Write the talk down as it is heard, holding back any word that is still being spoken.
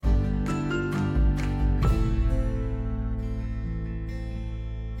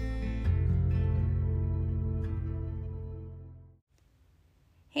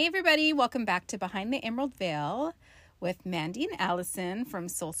Hey everybody, welcome back to Behind the Emerald Veil with Mandy and Allison from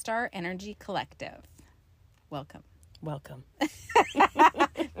Soulstar Energy Collective. Welcome.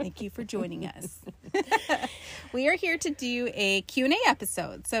 Thank you for joining us. We are here to do a Q&A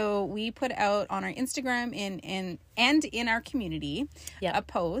episode. So we put out on our Instagram and in our community a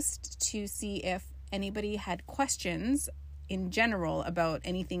post to see if anybody had questions in general about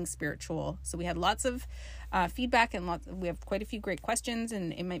anything spiritual. So we had lots of feedback and we have quite a few great questions,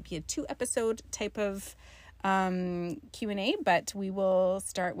 and it might be a 2-episode type of Q&A, but we will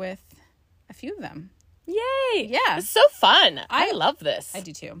start with a few of them. Yay! Yeah. It's so fun. I love this. I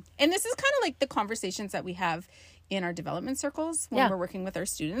do too. And this is kind of like the conversations that we have in our development circles when we're working with our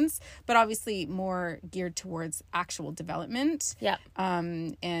students, but obviously more geared towards actual development. Yeah.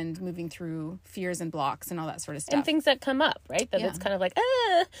 And moving through fears and blocks and all that sort of stuff. And things that come up, right? That it's kind of like,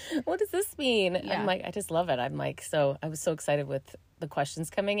 what does this mean? Yeah. I'm like, I just love it. I was so excited with the questions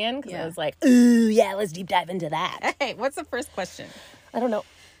coming in because I was like, ooh, yeah, let's deep dive into that. Hey, what's the first question? I don't know.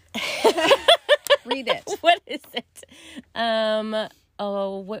 Read it. What is it?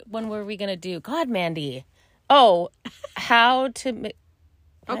 What one were we going to do? God, Mandy. Oh, how to...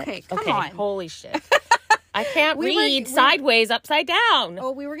 Okay, come on. Holy shit. I can't read sideways, upside down.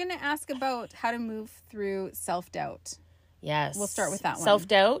 Oh, we were going to ask about how to move through self-doubt. Yes. We'll start with that one.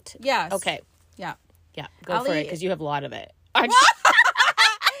 Self-doubt? Yes. Okay. Yeah. Yeah, go for it, because you have a lot of it.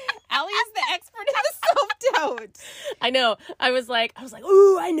 Allie is the expert in the self-doubt. I know. I was like,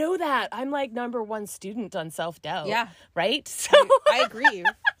 ooh, I know that. I'm like #1 student on self-doubt. Yeah. Right? So I agree.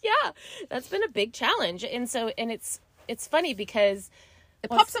 Yeah. That's been a big challenge. And it's funny because it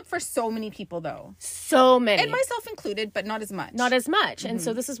pops up for so many people though. So many. And myself included, but not as much. Not as much. And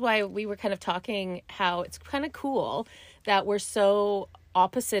so this is why we were kind of talking how it's kind of cool that we're so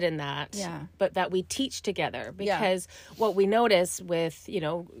opposite in that, but that we teach together, because what we notice with,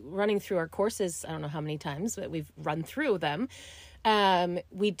 running through our courses, I don't know how many times, but we've run through them,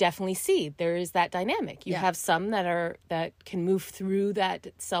 we definitely see there is that dynamic. You have some that can move through that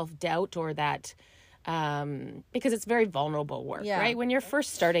self-doubt or that, because it's very vulnerable work, right? When you're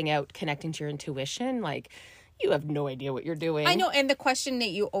first starting out connecting to your intuition, like, you have no idea what you're doing. I know. And the question that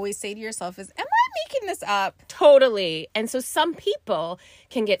you always say to yourself is, am I making this up? Totally. And so some people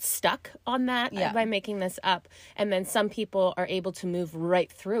can get stuck on that by making this up. And then some people are able to move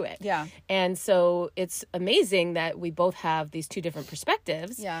right through it. Yeah. And so it's amazing that we both have these two different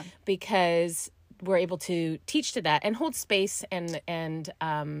perspectives. Yeah. Because we're able to teach to that and hold space and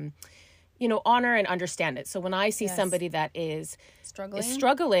honor and understand it. So when I see somebody that is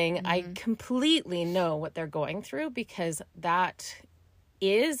struggling, I completely know what they're going through, because that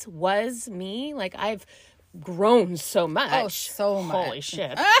was me. Like, I've grown so much. Oh, so much. Holy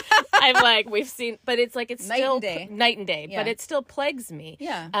shit. I'm like, we've seen, but it's like, it's still night and day, but it still plagues me.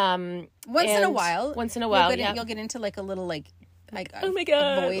 Yeah. Once in a while, you'll get into like a little like oh my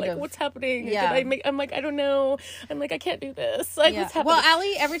god, what's happening? Yeah. I'm like, I don't know. I'm like, I can't do this. Like, what's happening? Well,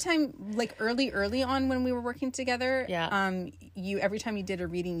 Allie, every time, like early on when we were working together, every time you did a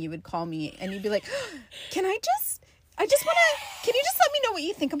reading, you would call me and you'd be like, can you just let me know what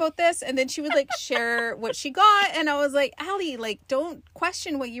you think about this? And then she would like share what she got. And I was like, Allie, like, don't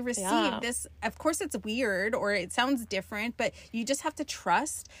question what you received. Yeah. This, of course it's weird or it sounds different, but you just have to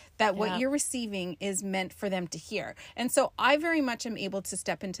trust that what you're receiving is meant for them to hear. And so I very much am able to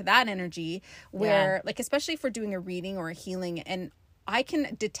step into that energy where like, especially if we're doing a reading or a healing, and I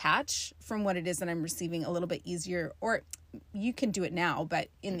can detach from what it is that I'm receiving a little bit easier, or you can do it now, but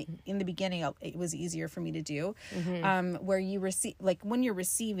in the beginning, it was easier for me to do, where you receive, like when you're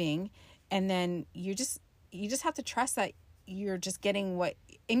receiving, and then you just have to trust that you're just getting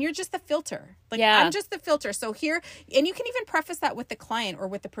and you're just the filter. Like, I'm just the filter. So here, and you can even preface that with the client or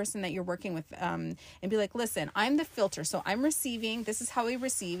with the person that you're working with, and be like, listen, I'm the filter. So I'm receiving, this is how I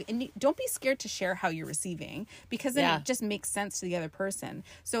receive. And don't be scared to share how you're receiving, because then it just makes sense to the other person.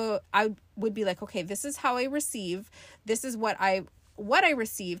 So I would be like, okay, this is how I receive. This is what I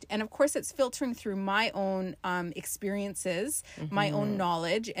received. And of course it's filtering through my own experiences, my own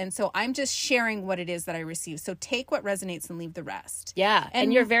knowledge. And so I'm just sharing what it is that I received. So take what resonates and leave the rest. Yeah.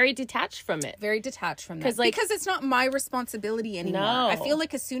 And you're very detached from it. Very detached from that. Because it's not my responsibility anymore. No. I feel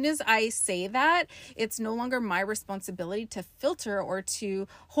like as soon as I say that, it's no longer my responsibility to filter or to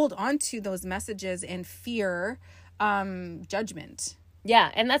hold on to those messages and fear judgment.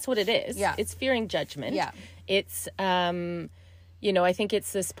 Yeah. And that's what it is. Yeah. It's fearing judgment. Yeah. It's, I think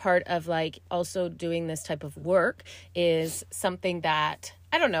it's this part of like also doing this type of work is something that,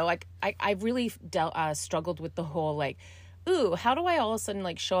 I don't know, like I really struggled with the whole like, ooh, how do I all of a sudden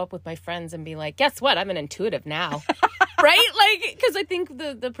like show up with my friends and be like, guess what? I'm an intuitive now. Right? Like, because I think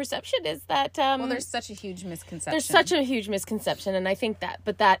the perception is that... well, there's such a huge misconception. There's such a huge misconception, and I think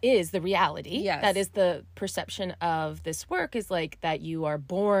but that is the reality. Yes. That is the perception of this work, is like that you are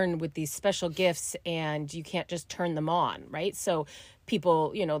born with these special gifts and you can't just turn them on, right? So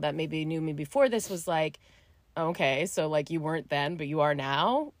people, that maybe knew me before this was like, okay, so like you weren't then, but you are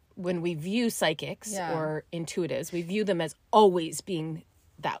now. When we view psychics or intuitives, we view them as always being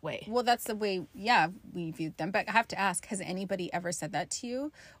that way. Well, that's the way, we viewed them. But I have to ask, has anybody ever said that to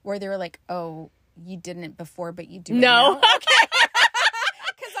you? Where they were like, oh, you didn't it before, but you do it now? Okay.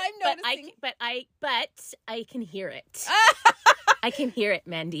 Because I'm noticing. But I can hear it. I can hear it,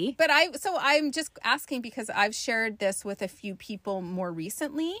 Mandy. But I'm just asking because I've shared this with a few people more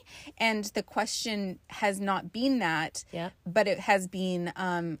recently, and the question has not been that, but it has been,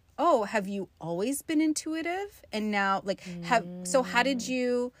 have you always been intuitive? And now, like, how did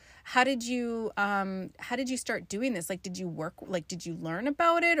you start doing this? Like, did you learn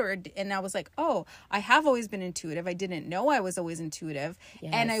about it? And I was like, oh, I have always been intuitive. I didn't know I was always intuitive.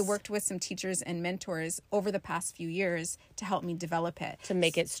 Yes. And I worked with some teachers and mentors over the past few years to help me develop it. To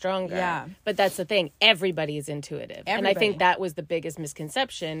make it stronger. Yeah. But that's the thing. Everybody is intuitive. And I think that was the biggest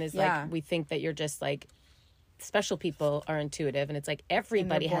misconception is like, we think that you're just like, special people are intuitive. And it's like,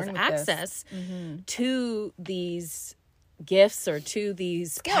 everybody has access to these gifts or to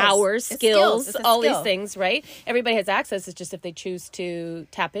these powers, skills, all these things, right? Everybody has access. It's just if they choose to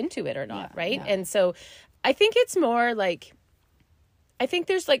tap into it or not, right? Yeah. And so I think it's more like, I think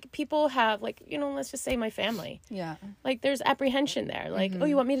there's like, people have like, let's just say my family. Yeah. Like there's apprehension there. Like, oh,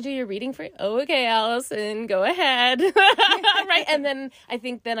 you want me to do your reading for you? Oh, okay, Allison, go ahead. Right? And then I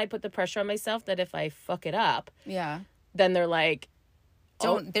think I put the pressure on myself that if I fuck it up, then they're like,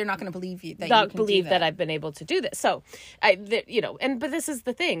 they're not going to believe you. That I've been able to do this. So, but this is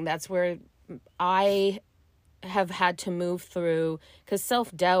the thing. That's where I have had to move through, because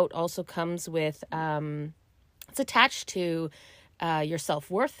self-doubt also comes with, it's attached to your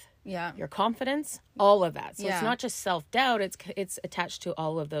self-worth, your confidence, all of that. So it's not just self-doubt. It's attached to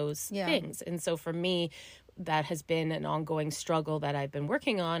all of those things. And so for me, that has been an ongoing struggle that I've been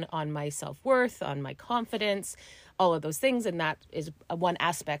working on my self-worth, on my confidence, all of those things. And that is one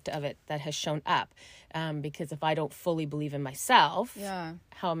aspect of it that has shown up. Because if I don't fully believe in myself,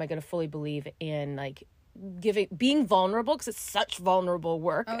 how am I going to fully believe in like being vulnerable? Because it's such vulnerable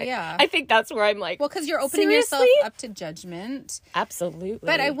work. Oh, yeah. I think that's where I'm like, well, because you're opening yourself up to judgment. Absolutely.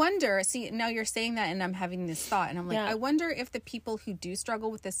 But I wonder, now you're saying that and I'm having this thought and I'm like, I wonder if the people who do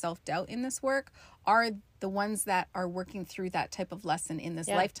struggle with the self-doubt in this work are the ones that are working through that type of lesson in this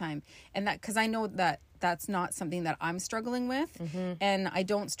lifetime. And that, because I know that that's not something that I'm struggling with. And I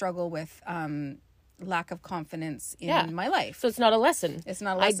don't struggle with lack of confidence in my life. So it's not a lesson. It's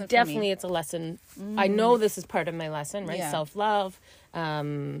not a lesson for me. It's a lesson. I know this is part of my lesson, right? Self-love,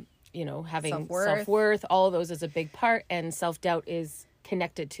 having self-worth, all of those is a big part, and self-doubt is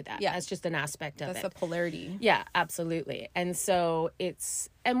connected to that. That's just an aspect of it. That's a polarity. Yeah, absolutely. And so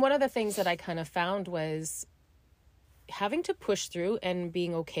and one of the things that I kind of found was having to push through and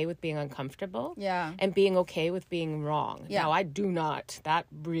being okay with being uncomfortable. Yeah. And being okay with being wrong. Yeah. Now, I do not. That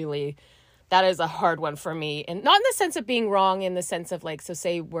is a hard one for me. And not in the sense of being wrong, in the sense of like, so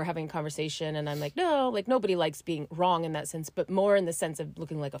say we're having a conversation and I'm like, no, like nobody likes being wrong in that sense, but more in the sense of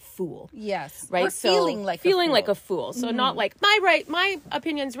looking like a fool. Yes. Right. Or feeling like a fool. So not like my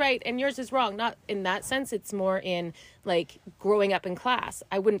opinion's right and yours is wrong. Not in that sense. It's more in like growing up in class.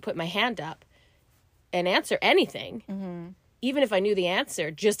 I wouldn't put my hand up and answer anything, even if I knew the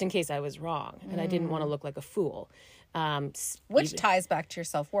answer, just in case I was wrong. And I didn't want to look like a fool. Which ties back to your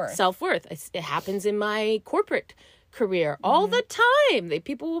self-worth. It happens in my corporate career all the time.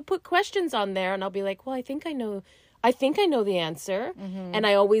 People will put questions on there and I'll be like, well, I think I know the answer. And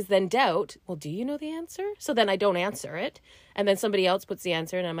I always then doubt, well, do you know the answer? So then I don't answer it. And then somebody else puts the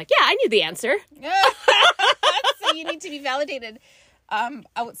answer and I'm like, yeah, I knew the answer. So you need to be validated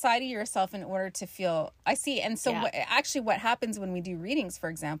outside of yourself in order to feel, I see. And so what happens when we do readings, for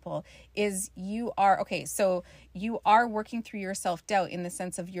example, is you are working through your self-doubt in the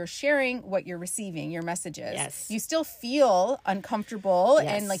sense of you're sharing what you're receiving, your messages. Yes. You still feel uncomfortable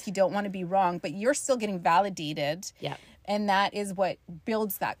and like you don't want to be wrong, but you're still getting validated. Yeah. And that is what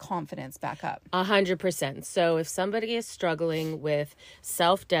builds that confidence back up. 100%. So if somebody is struggling with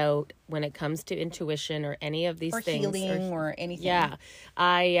self-doubt, when it comes to intuition or any of these things. Healing or anything. Yeah.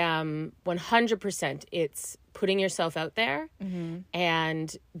 I 100%, it's putting yourself out there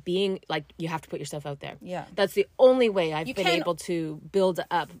and being like, you have to put yourself out there. Yeah. That's the only way I've been able to build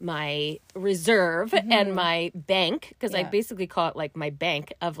up my reserve and my bank, because I basically call it like my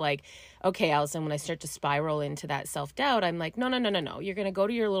bank of like, okay, Allison, when I start to spiral into that self-doubt, I'm like, no. You're going to go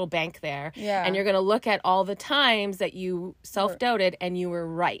to your little bank there and you're going to look at all the times that you self-doubted and you were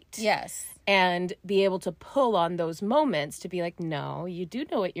right. Yes. And be able to pull on those moments to be like, no, you do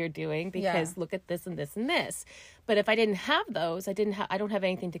know what you're doing because look at this and this and this. But if I didn't have those, I don't have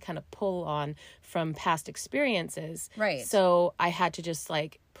anything to kind of pull on from past experiences. Right. So I had to just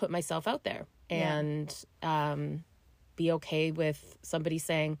like put myself out there and be okay with somebody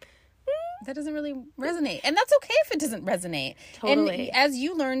saying, that doesn't really resonate. And that's okay if it doesn't resonate. Totally. And as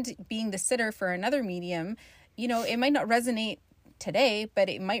you learned being the sitter for another medium, you know, it might not resonate today, but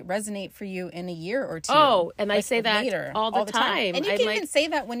it might resonate for you in a year or two. Oh, and I say that later, all the time. And you can even say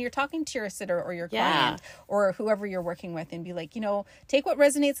that when you're talking to your sitter or your client or whoever you're working with, and be like, you know, take what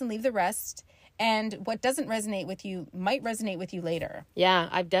resonates and leave the rest. And what doesn't resonate with you might resonate with you later. Yeah,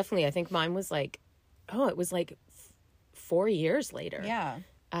 I think mine was like, it was like 4 years later. Yeah.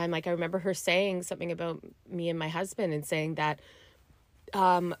 And like, I remember her saying something about me and my husband and saying that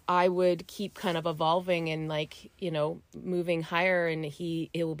I would keep kind of evolving and like, you know, moving higher, and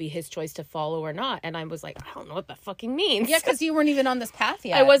it will be his choice to follow or not. And I was like, I don't know what that fucking means. Yeah, because you weren't even on this path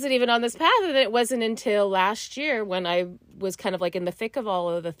yet. I wasn't even on this path. And it wasn't until last year when I was kind of like in the thick of all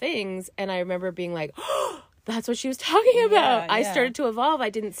of the things. And I remember being like, oh, that's what she was talking about. I started to evolve. I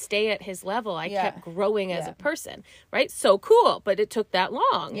didn't stay at his level. I kept growing as a person, right? So cool, but it took that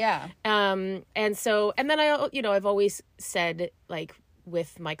long. Yeah. And then I've always said, like,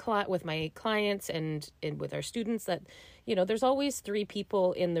 with my clients and with our students, that, you know, there's always 3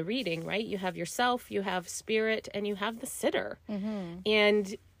 people in the reading, right? You have yourself, you have spirit, and you have the sitter.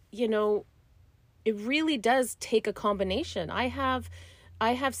 And, you know, it really does take a combination. I have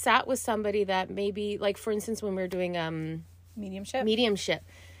sat with somebody that maybe, like, for instance, when we were doing mediumship,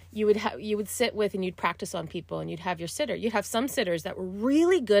 you would sit with and you'd practice on people, and you'd have your sitter. You'd have some sitters that were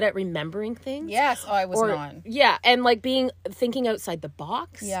really good at remembering things. Yes. Oh, I was not. Yeah. And like thinking outside the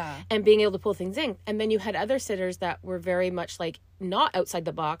box. Yeah. And being able to pull things in. And then you had other sitters that were very much like not outside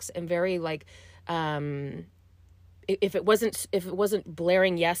the box and very like, if it wasn't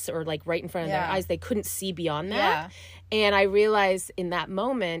blaring yes or like right in front of their eyes, they couldn't see beyond that. Yeah. And I realized in that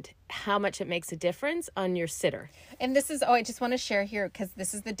moment how much it makes a difference on your sitter. And this is, I just want to share here, because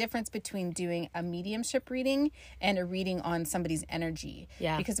this is the difference between doing a mediumship reading and a reading on somebody's energy.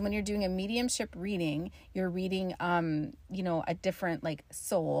 Yeah. Because when you're doing a mediumship reading, you're reading, you know, a different like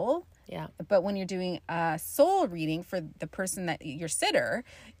soul. Yeah. But when you're doing a soul reading for the person that your sitter,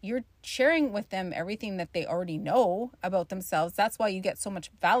 you're sharing with them everything that they already know about themselves. That's why you get so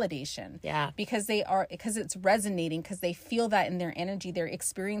much validation. Yeah. Because it's resonating, because they feel that in their energy. They're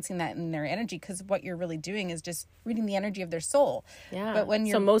experiencing that in their energy, because what you're really doing is just reading the energy of their soul. Yeah. But when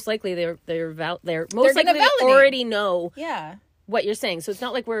you're, so most likely they already know what you're saying. So it's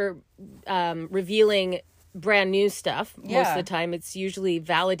not like we're revealing brand new stuff. Most of the time it's usually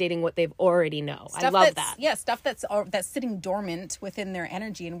validating what they've already know. I love that. Yeah, stuff that's sitting dormant within their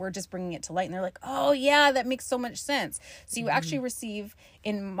energy, and we're just bringing it to light, and they're like, oh yeah, that makes so much sense. So you actually receive,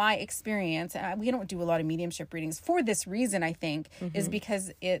 in my experience, we don't do a lot of mediumship readings for this reason, I think, is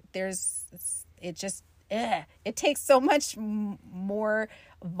because it takes so much more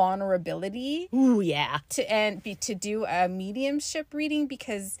vulnerability. Ooh, yeah. To do a mediumship reading,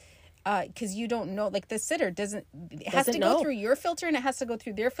 because you don't know, like the sitter has to go through your filter, and it has to go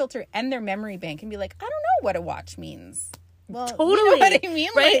through their filter and their memory bank, and be like, I don't know what a watch means. Well, totally. You know what I mean?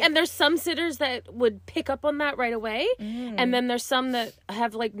 Right? Like, and there's some sitters that would pick up on that right away. And then there's some that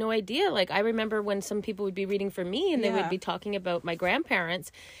have like no idea. Like I remember when some people would be reading for me, and they would be talking about my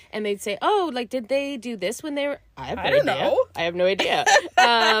grandparents, and they'd say, oh, like, did they do this when they were... I don't know. I have no idea.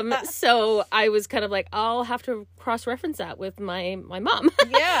 So I was kind of like, I'll have to cross-reference that with my mom.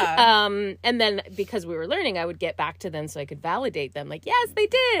 Yeah. And then because we were learning, I would get back to them so I could validate them. Like, yes, they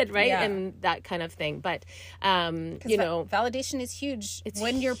did, right? Yeah. And that kind of thing. But, you know... validation is huge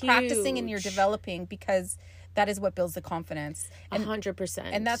when you're practicing and you're developing, because that is what builds the confidence. 100%.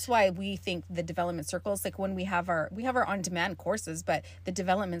 And that's why we think the development circles, like when we have our on-demand courses, but the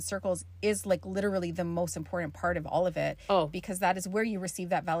development circles is like literally the most important part of all of it. Oh. Because that is where you receive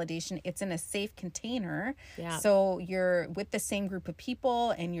that validation. It's in a safe container. Yeah. So you're with the same group of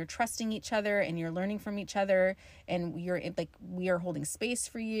people, and you're trusting each other, and you're learning from each other, and we are holding space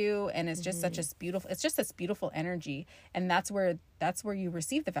for you. And it's just it's just this beautiful energy. And that's where that's where you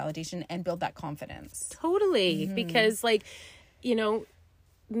receive the validation and build that confidence. Totally. Because like, you know,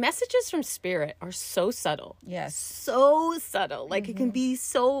 messages from spirit are so subtle. Yes. So subtle. Like it can be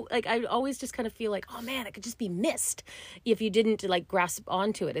so, like, I always just kind of feel like, oh man, it could just be missed if you didn't like grasp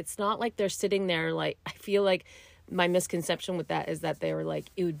onto it. It's not like they're sitting there. Like, I feel like my misconception with that is that they were like,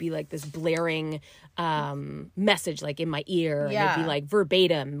 it would be like this blaring message like in my ear. And it'd be like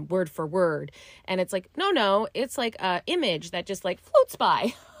verbatim, word for word. And it's like, no, it's like a image that just like floats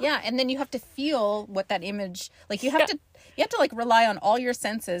by. Yeah. And then you have to feel what that image, like you have to like rely on all your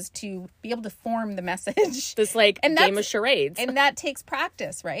senses to be able to form the message. This like game of charades. And that takes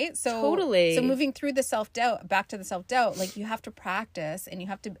practice, right? So totally. So moving through the self-doubt, back to the self-doubt, like you have to practice and you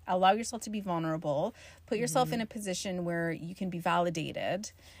have to allow yourself to be vulnerable, put yourself in a position where you can be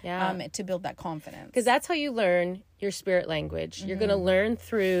validated to build that confidence. Because that's how you learn your spirit language. You're going to learn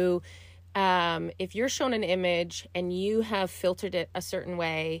through... if you're shown an image and you have filtered it a certain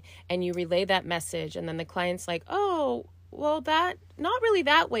way and you relay that message and then the client's like, oh, well, that not really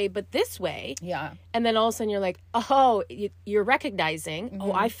that way, but this way. Yeah. And then all of a sudden you're like, oh, you're recognizing,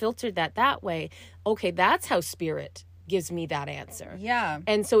 oh, I filtered that way. Okay, that's how spirit gives me that answer. Yeah.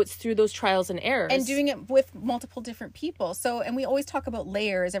 And so it's through those trials and errors. And doing it with multiple different people. So, and we always talk about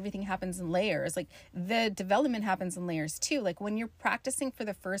layers. Everything happens in layers. Like the development happens in layers too. Like when you're practicing for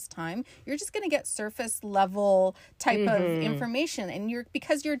the first time, you're just going to get surface level type of information. And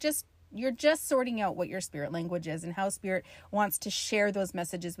because you're just sorting out what your spirit language is and how spirit wants to share those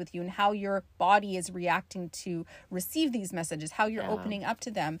messages with you and how your body is reacting to receive these messages, how you're opening up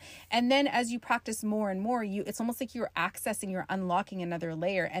to them. And then as you practice more and more, it's almost like you're unlocking another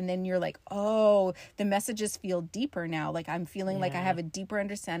layer. And then you're like, oh, the messages feel deeper now. Like I'm feeling like I have a deeper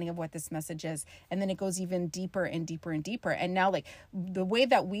understanding of what this message is. And then it goes even deeper and deeper and deeper. And now like the way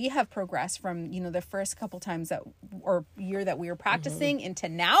that we have progressed from, the first couple times or year that we were practicing into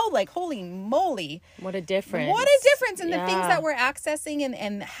now, like, holy moly, what a difference in the things that we're accessing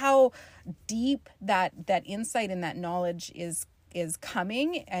and how deep that insight and that knowledge is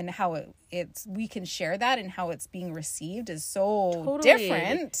coming and how we can share that and how it's being received is so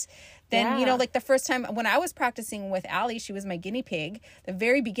different than like the first time when I was practicing with Allie. She was my guinea pig the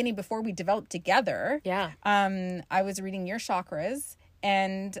very beginning before we developed together. I was reading your chakras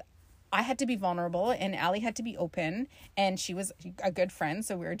and I had to be vulnerable and Allie had to be open and she was a good friend.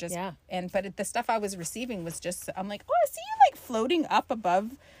 So we were just, but the stuff I was receiving was just, I'm like, oh, I see you like floating up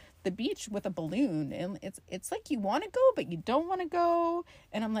above the beach with a balloon. And it's like you want to go, but you don't want to go.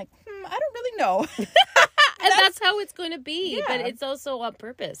 And I'm like, I don't really know. And that's how it's going to be. Yeah. But it's also on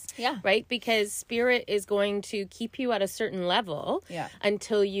purpose. Yeah. Right? Because spirit is going to keep you at a certain level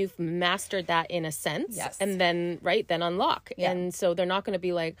until you've mastered that in a sense. Yes. And then, then unlock. Yeah. And so they're not going to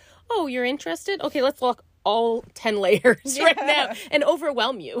be like, oh, you're interested? Okay, let's lock all 10 layers right now and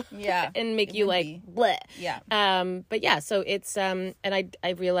overwhelm you and make you like bleh. But so it's and I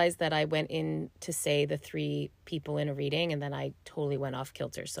realized that I went in to say the 3 people in a reading and then I totally went off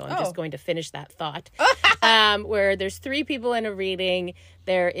kilter, so I'm just going to finish that thought. Where there's 3 people in a reading.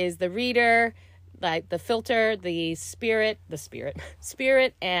 There is the reader, like the filter, the spirit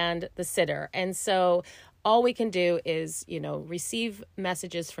and the sitter. And so all we can do is receive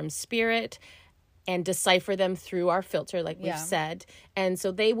messages from spirit and decipher them through our filter, like we've said. And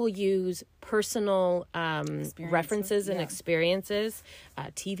so they will use personal references and experiences,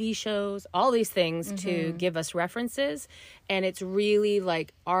 TV shows, all these things to give us references. And it's really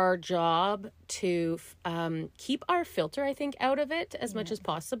like our job to keep our filter, I think, out of it as much as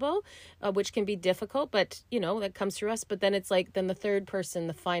possible, which can be difficult, but, that comes through us. But then it's like, then the third person,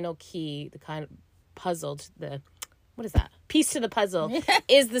 the final key, the kind of puzzled, what is that? Piece to the puzzle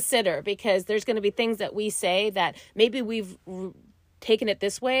is the sitter, because there's going to be things that we say that maybe we've taken it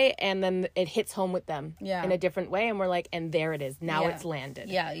this way and then it hits home with them in a different way. And we're like, and there it is. Now it's landed.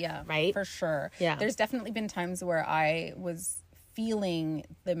 Yeah. Right? For sure. Yeah. There's definitely been times where I was feeling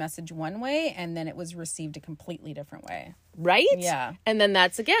the message one way and then it was received a completely different way. Right? Yeah. And then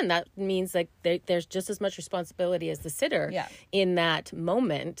that means like there's just as much responsibility as the sitter in that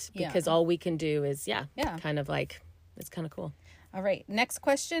moment, because all we can do is, kind of like, it's kind of cool. All right. Next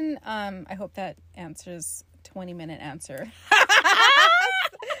question. I hope that answers 20-minute answer.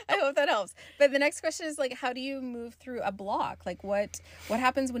 I hope that helps. But the next question is like, how do you move through a block? Like what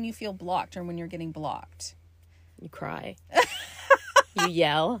happens when you feel blocked or when you're getting blocked? You cry. You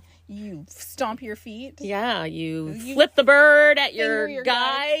yell. You stomp your feet. Yeah. You flip the bird at your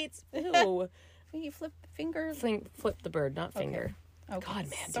guides. Ew. You flip finger. Flip the bird, not finger. Okay. God,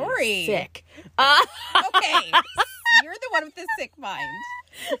 man. Sorry. Sick. Okay. You're the one with the sick mind.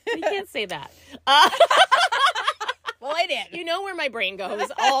 You can't say that. Well, I did. You know where my brain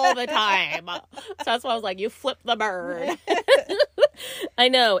goes all the time. So that's why I was like, you flip the bird. I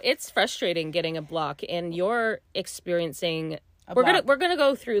know it's frustrating getting a block, and you're experiencing. We're gonna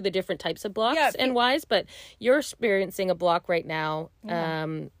go through the different types of blocks and whys, but you're experiencing a block right now. Yeah.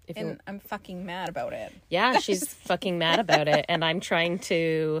 I'm fucking mad about it. Yeah, she's fucking mad about it, and I'm trying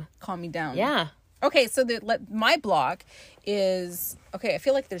to calm me down. Yeah. Okay, so my block is I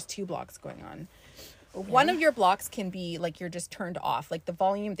feel like there's two blocks going on. One of your blocks can be like you're just turned off, like the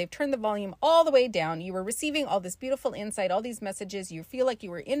volume. They've turned the volume all the way down. You were receiving all this beautiful insight, all these messages. You feel like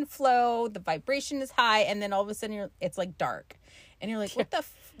you were in flow. The vibration is high, and then all of a sudden it's like dark, and you're like, "What the?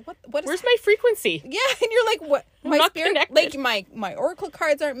 What is? Where's my frequency?" Yeah, and you're like, "What? My not spirit, connected. like my oracle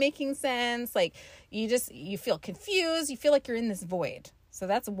cards aren't making sense. Like you feel confused. You feel like you're in this void." So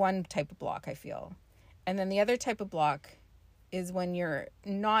that's one type of block I feel, and then the other type of block is when you're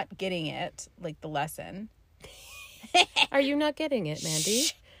not getting it, like the lesson. Are you not getting it, Mandy?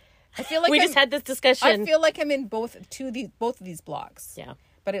 I feel like we just had this discussion. I feel like I'm in both of these blocks. Yeah.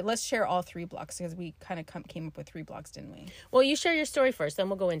 But let's share all three blocks, because we kind of came up with 3 blocks, didn't we? Well, you share your story first, then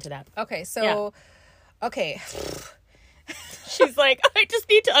we'll go into that. Okay, so... Yeah. Okay. She's like, I just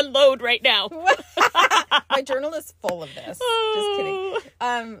need to unload right now. My journal is full of this. Just kidding.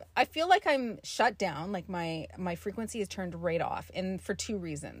 I feel like I'm shut down. Like my frequency is turned right off. And for 2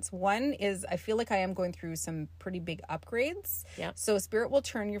 reasons. One is I feel like I am going through some pretty big upgrades. Yeah. So spirit will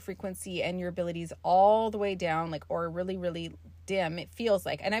turn your frequency and your abilities all the way down, like, or really, really dim, it feels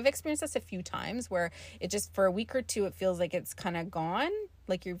like. And I've experienced this a few times where it just, for a week or 2, it feels like it's kind of gone.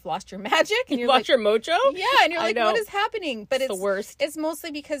 Like you've lost your magic, and you've lost your mojo. Yeah, and you're like, what is happening? But it's the worst. It's mostly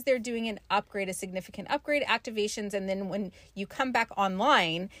because they're doing an upgrade, a significant upgrade, activations, and then when you come back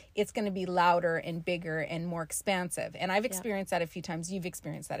online, it's going to be louder and bigger and more expansive. And I've experienced that a few times. You've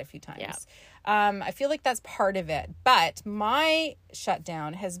experienced that a few times. Yeah. I feel like that's part of it. But my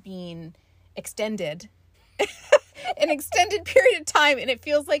shutdown has been extended. An extended period of time, and it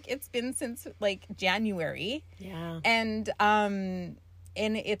feels like it's been since like January. Yeah.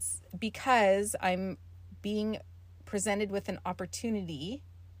 And it's because I'm being presented with an opportunity.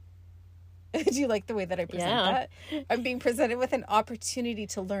 Do you like the way that I present that? I'm being presented with an opportunity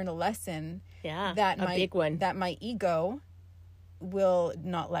to learn a lesson. Yeah, big one. That my ego will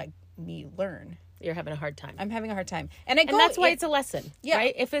not let me learn. You're having a hard time. I'm having a hard time, and that's why it's a lesson. Yeah,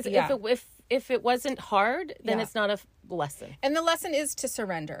 right. If it wasn't hard, then it's not a lesson. And the lesson is to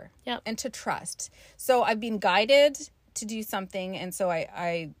surrender. Yeah, and to trust. So I've been guided to do something, and so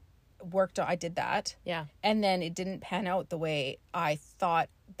I did that. Yeah. And then it didn't pan out the way I thought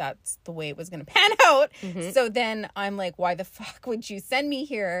that's the way it was going to pan out. Mm-hmm. So then I'm like, why the fuck would you send me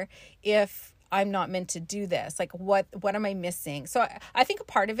here if I'm not meant to do this? Like, what am I missing? So I think a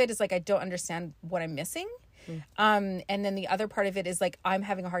part of it is like, I don't understand what I'm missing. And then the other part of it is like I'm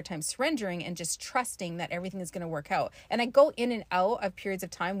having a hard time surrendering and just trusting that everything is going to work out. And I go in and out of periods of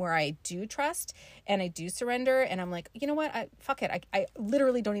time where I do trust and I do surrender, and I'm like, you know what, fuck it. I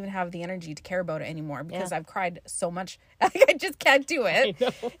literally don't even have the energy to care about it anymore because I've cried so much. I just can't do it. I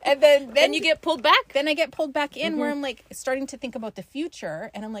know. And then you get pulled back. Then I get pulled back in where I'm like starting to think about the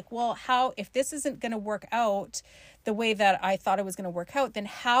future, and I'm like, well, how, if this isn't going to work out the way that I thought it was going to work out, then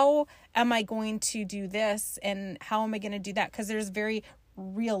how am I going to do this? And how am I going to do that? Because there's very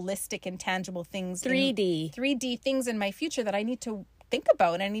realistic and tangible things. 3D things in my future that I need to think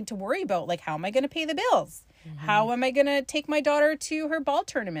about and I need to worry about. Like, how am I going to pay the bills? Mm-hmm. How am I going to take my daughter to her ball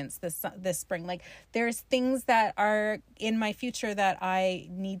tournaments this spring? Like, there's things that are in my future that I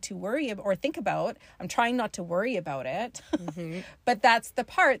need to worry about or think about. I'm trying not to worry about it. Mm-hmm. But that's the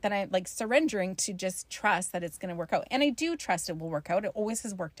part that I'm like surrendering to, just trust that it's going to work out. And I do trust it will work out. It always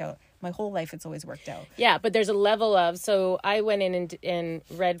has worked out. My whole life, it's always worked out. Yeah, but there's a level of, so I went in and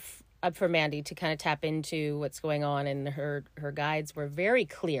read up for Mandy to kind of tap into what's going on, and her guides were very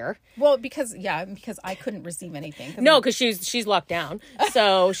clear. Well, because I couldn't receive anything. No, because she's locked down.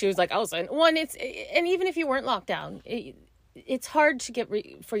 So she was like, and even if you weren't locked down, it's hard to get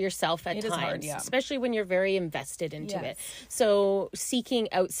for yourself at times. It is hard, yeah. Especially when you're very invested into it. So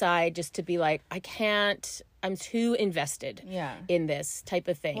seeking outside just to be like, I'm too invested in this type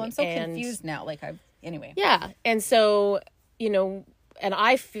of thing. Well, I'm so confused now. Anyway. Yeah. And so, and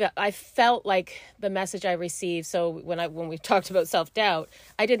I felt like the message I received. So when we talked about self-doubt,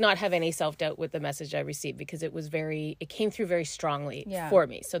 I did not have any self-doubt with the message I received because it came through very strongly for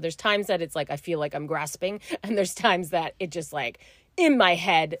me. So there's times that it's like, I feel like I'm grasping, and there's times that it just like in my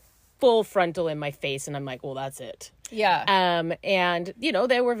head, full frontal in my face. And I'm like, well, that's it. Yeah. And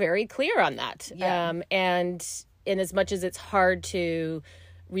they were very clear on that. Yeah. And in as much as it's hard to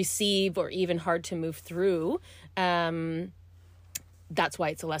receive or even hard to move through, that's why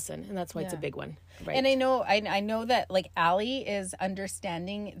it's a lesson, and that's why it's a big one. Right. And I know that like Allie is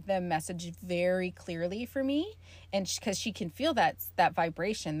understanding the message very clearly for me, and because she can feel that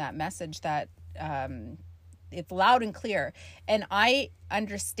vibration, that message, that it's loud and clear, and I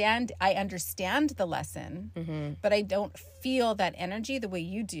understand the lesson, but I don't feel that energy the way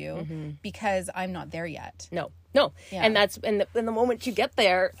you do, because I'm not there yet. No. And that's in the moment you get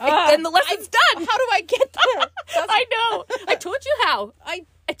there, then the lesson's done. How do I get there? I know. I told you how. I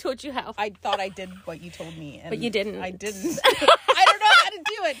told you how. I thought I did what you told me, but you didn't. I didn't. I don't know how to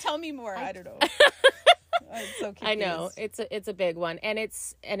do it. Tell me more. I don't know. I'm so confused. I know it's a big one, and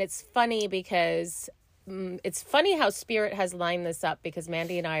it's funny because it's funny how Spirit has lined this up, because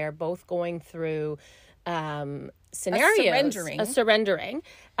Mandy and I are both going through scenarios, a surrendering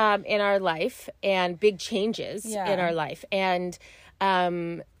in our life, and big changes in our life. And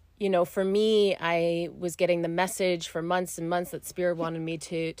for me, I was getting the message for months and months that Spirit wanted me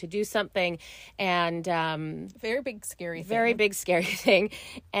to do something, and very big scary thing,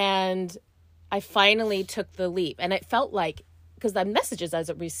 and I finally took the leap. And it felt like, because the messages I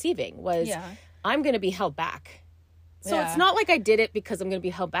was receiving was, I'm going to be held back. So it's not like I did it because I'm going to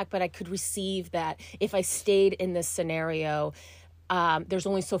be held back, but I could receive that if I stayed in this scenario, there's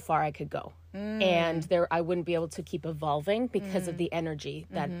only so far I could go. And I wouldn't be able to keep evolving because of the energy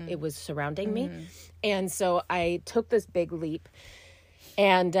that it was surrounding me. And so I took this big leap,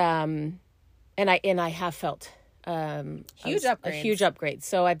 and I have felt a huge upgrade.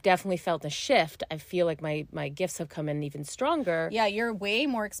 So I've definitely felt a shift. I feel like my gifts have come in even stronger. Yeah, you're way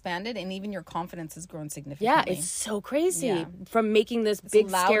more expanded, and even your confidence has grown significantly. Yeah, it's so crazy from making this big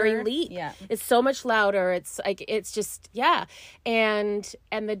louder, scary leap. Yeah, it's so much louder. It's like, it's just, and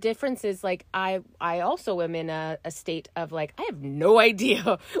the difference is, like, I also am in a state of, like, I have no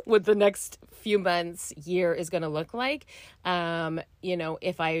idea what the next few months, year is going to look like.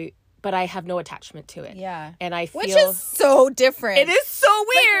 But I have no attachment to it. Yeah. And I feel... Which is so different. It is so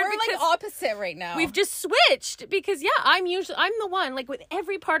weird. Like, we're like opposite right now. We've just switched because, I'm the one, like, with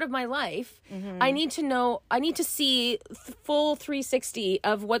every part of my life, I need to see full 360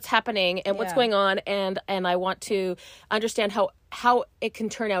 of what's happening and what's going on. And I want to understand how it can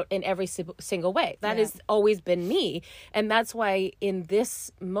turn out in every single way. That has always been me. And that's why in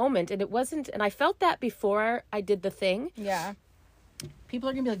this moment, and I felt that before I did the thing. Yeah. People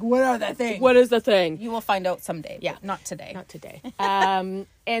are going to be like, what are the thing? What is the thing? You will find out someday. Yeah. Not today. Not today. And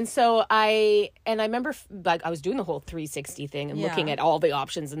so I remember, like, I was doing the whole 360 thing and looking at all the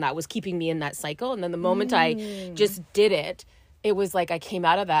options, and that was keeping me in that cycle. And then the moment I just did it, it was like I came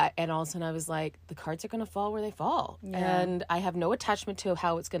out of that, and all of a sudden I was like, the cards are going to fall where they fall. Yeah. And I have no attachment to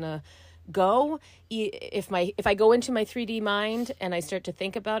how it's going to go. If I go into my 3D mind and I start to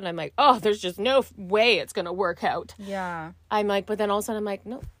think about it, I'm like, oh, there's just no way it's gonna work out. Yeah. I'm like, but then all of a sudden I'm like,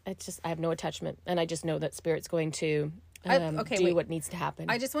 no, it's just, I have no attachment, and I just know that Spirit's going to do what needs to happen.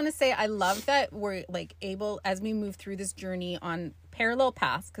 I just want to say I love that we're, like, able, as we move through this journey on parallel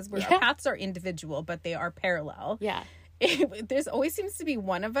paths, because our paths are individual, but they are parallel. Yeah. There's always seems to be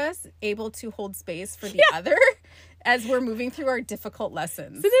one of us able to hold space for the other as we're moving through our difficult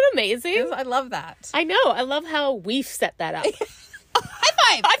lessons. Isn't it amazing? I love that. I know. I love how we've set that up.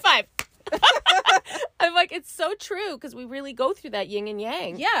 High five! High five! I'm like, it's so true, because we really go through that yin and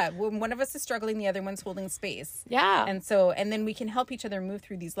yang. Yeah. When one of us is struggling, the other one's holding space. Yeah. And then we can help each other move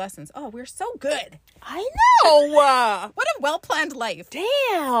through these lessons. Oh, we're so good. I know. What a well-planned life.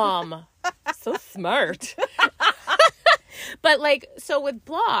 Damn. So smart. But, like, so with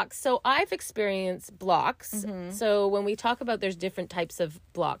blocks, so I've experienced blocks. Mm-hmm. So when we talk about, there's different types of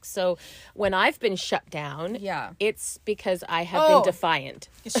blocks. So when I've been shut down, it's because I have been defiant.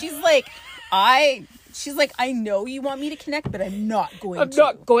 She's like, I know you want me to connect, but I'm not going to. I'm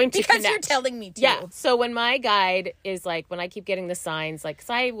not going to because connect. You're telling me to. Yeah. So when my guide is like, when I keep getting the signs, like, 'cause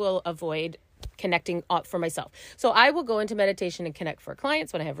I will avoid connecting for myself. So I will go into meditation and connect for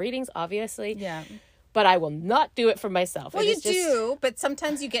clients when I have readings, obviously. Yeah. But I will not do it for myself. Well, do, but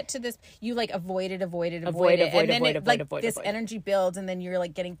sometimes you get to this, you, like, avoid it. And then this energy builds, and then you're,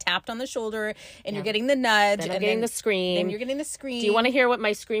 like, getting tapped on the shoulder, and you're getting the nudge. Then I'm getting the scream. Then you're getting the scream. Do you want to hear what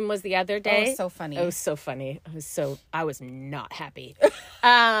my scream was the other day? Oh, it was so funny. It was so funny. I was not happy.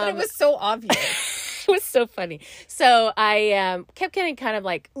 But it was so obvious. It was so funny. So I kept getting kind of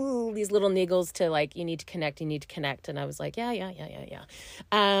like, ooh, these little niggles to, like, you need to connect. And I was like, yeah.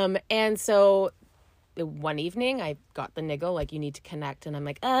 And so one evening I got the niggle, like, you need to connect, and I'm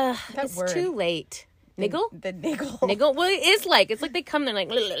like, it's too late. Niggle? The niggle. Niggle? Well, it's like they come, they're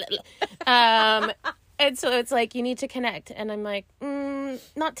like, and so it's like, you need to connect, and I'm like,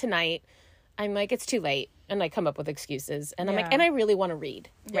 not tonight. I'm like, it's too late. And I come up with excuses. And I'm like, and I really want to read,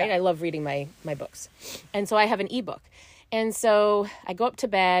 right? I love reading my books. And so I have an ebook. And so I go up to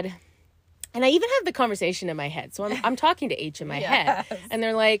bed, and I even have the conversation in my head. So I'm talking to H in my head. And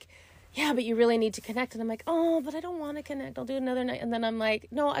they're like, yeah, but you really need to connect. And I'm like, oh, but I don't want to connect. I'll do another night. And then I'm like,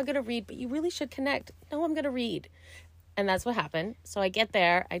 no, I'm going to read, but you really should connect. No, I'm going to read. And that's what happened. So I get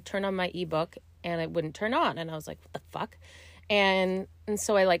there, I turn on my ebook, and it wouldn't turn on. And I was like, what the fuck? And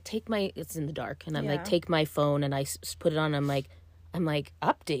so I like take my, it's in the dark, and I'm like, take my phone, and I put it on. I'm like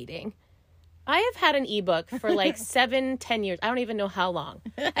updating. I have had an ebook for like 7-10 years. I don't even know how long.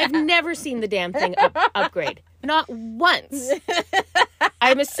 I've never seen the damn thing upgrade. Not once.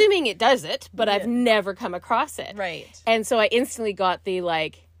 I'm assuming it does it, but I've never come across it. Right. And so I instantly got the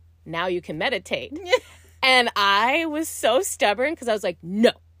like, now you can meditate. And I was so stubborn because I was like,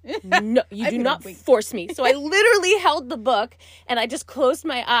 no, you do not force me. So I literally held the book, and I just closed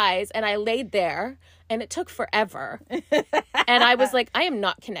my eyes, and I laid there, and it took forever. And I was like, I am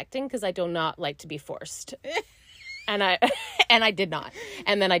not connecting because I do not like to be forced. And I did not.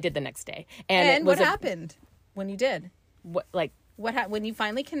 And then I did the next day. And what happened when you did? When you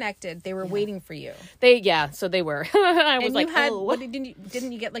finally connected, they were waiting for you. So they were. I was like,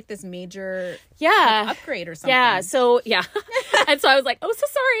 didn't you get like this major upgrade or something? Yeah. So and so I was like, oh, so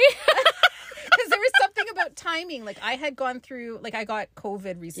sorry. Because there was something about timing. Like I had gone through, like I got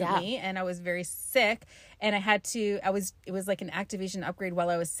COVID recently, and I was very sick, and it was like an activation upgrade while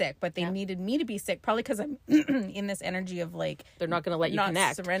I was sick, but they needed me to be sick, probably because I'm in this energy of like, they're not going to let you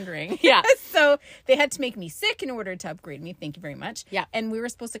connect. Surrendering. Yeah. So they had to make me sick in order to upgrade me. Thank you very much. Yeah. And we were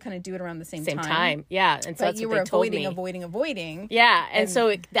supposed to kind of do it around the same time. Yeah. And so that's you what were they told me. avoiding. Yeah. And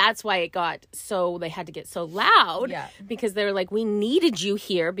so that's why it got so, they had to get so loud because they were like, we needed you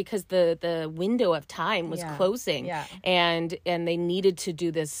here because the window of time was closing. Yeah. And they needed to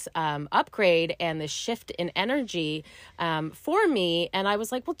do this upgrade and the shift in energy for me. And I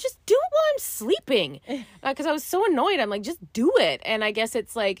was like, well, just do it while I'm sleeping. Because I was so annoyed. I'm like, just do it. And I guess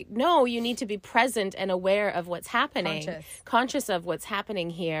it's like, no, you need to be present and aware of what's happening. Conscious of what's happening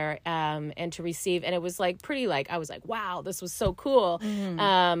here and to receive. And it was like pretty like, I was like, wow, this was so cool.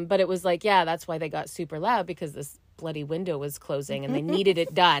 Mm-hmm. But it was like, that's why they got super loud, because this bloody window was closing and they needed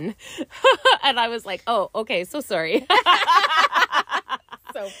it done. And I was like, oh, okay, so sorry.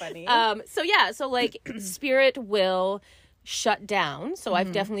 So funny. So like spirit will shut down. So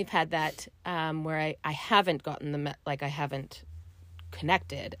I've definitely had that where I haven't gotten I haven't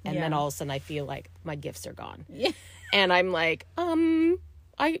connected, and then all of a sudden I feel like my gifts are gone. Yeah. And I'm like,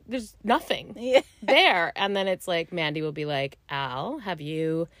 there's nothing there. And then it's like Mandy will be like, Al, have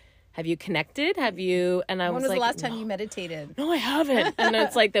you connected? And I was like, when was the last time you meditated? No, I haven't. And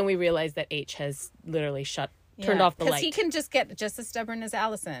it's like, then we realized that H has literally turned off the light. Because he can just get just as stubborn as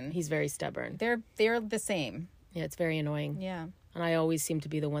Allison. He's very stubborn. They're the same. Yeah, it's very annoying. Yeah. And I always seem to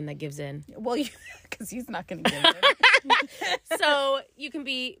be the one that gives in. Well, because he's not going to give in. So you can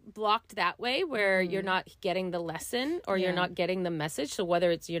be blocked that way, where you're not getting the lesson or you're not getting the message. So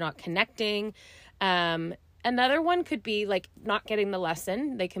whether it's you're not connecting, another one could be like not getting the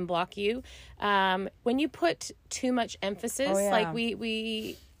lesson. They can block you. When you put too much emphasis, like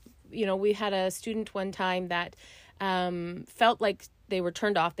we had a student one time that felt like they were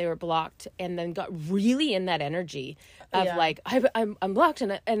turned off, they were blocked, and then got really in that energy of like, I'm blocked,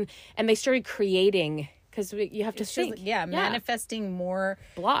 and they started creating, because you have to think. Manifesting more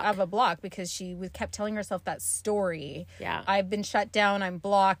of a block, because she kept telling herself that story. Yeah. I've been shut down. I'm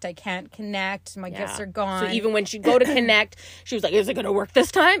blocked. I can't connect. My gifts are gone. So even when she'd go to connect, she was like, is it going to work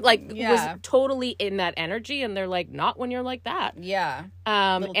this time? Like, was totally in that energy. And they're like, not when you're like that. Yeah.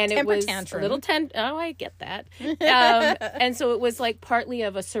 And it was tantrum. Oh, I get that. And so it was like partly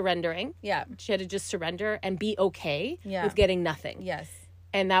of a surrendering. Yeah. She had to just surrender and be okay with getting nothing. Yes.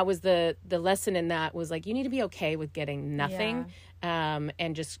 And that was the lesson in that was like, you need to be okay with getting nothing,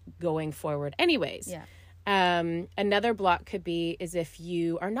 and just going forward anyways. Yeah. Another block could be is if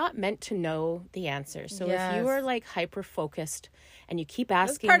you are not meant to know the answer. So if you are like hyper focused and you keep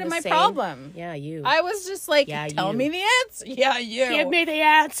asking, that's part of my problem. Yeah, you. I was just like, tell me the answer. Yeah, you. Give me the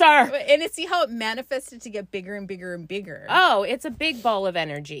answer. And see how it manifested to get bigger and bigger and bigger. Oh, it's a big ball of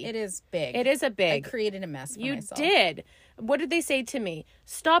energy. It is big. It is a big. I created a mess for myself. You did. What did they say to me?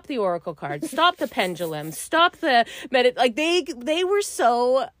 Stop the oracle cards. Stop the pendulum. Stop the like they were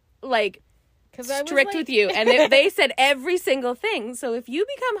so like strict with you, and they said every single thing. So if you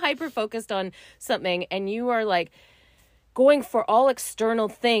become hyper focused on something and you are like going for all external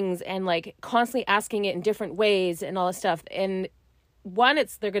things and like constantly asking it in different ways and all this stuff, and one,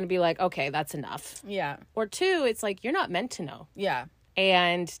 they're going to be like, okay, that's enough. Yeah. Or two, it's like, you're not meant to know. Yeah.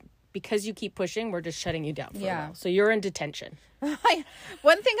 And because you keep pushing, we're just shutting you down for a while. So you're in detention.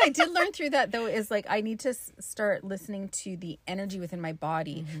 One thing I did learn through that, though, is like I need to start listening to the energy within my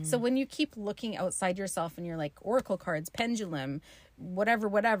body. So when you keep looking outside yourself and you're like oracle cards, pendulum,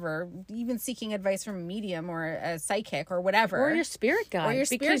 whatever, even seeking advice from a medium or a psychic or whatever, or your spirit guide,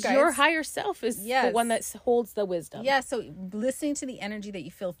 because your higher self is the one that holds the wisdom. So listening to the energy that you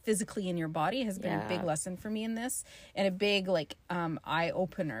feel physically in your body has been a big lesson for me in this, and a big like eye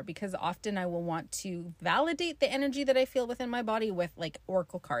opener, because often I will want to validate the energy that I feel within my body with like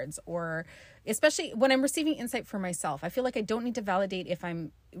oracle cards, or especially when I'm receiving insight for myself. I feel like I don't need to validate if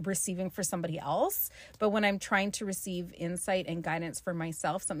I'm receiving for somebody else, but when I'm trying to receive insight and guidance for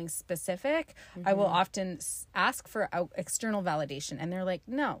myself, something specific, I will often ask for external validation, and they're like,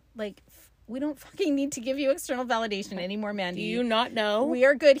 no, like we don't fucking need to give you external validation anymore, Mandy. Do you not know? We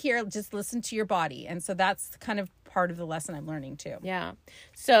are good here. Just listen to your body. And so that's kind of part of the lesson I'm learning too. Yeah.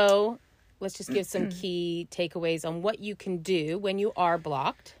 So let's just give some key takeaways on what you can do when you are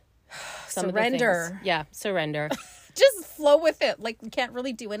blocked. Surrender. Yeah, surrender. Just flow with it. Like, we can't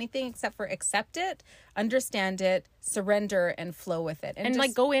really do anything except for accept it, understand it, surrender, and flow with it. And just,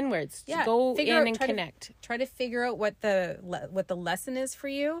 like, go inwards. Yeah. Go in and connect. Try to figure out what the lesson is for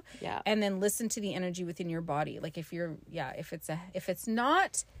you. Yeah. And then listen to the energy within your body. Like, if it's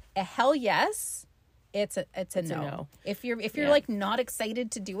not a hell yes, it's a no. If you're like not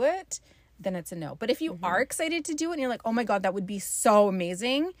excited to do it, then it's a no. But if you are excited to do it and you're like, oh my God, that would be so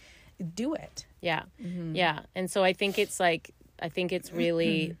amazing, do it. Yeah. Yeah. And so I think it's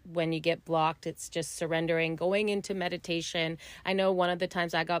really when you get blocked, it's just surrendering, going into meditation. I know one of the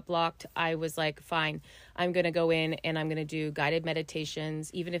times I got blocked, I was like, fine, I'm going to go in and I'm going to do guided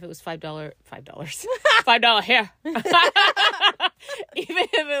meditations, even if it was $5 hair. Even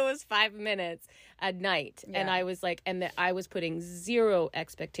if it was 5 minutes at night. Yeah. And I was like, I was putting zero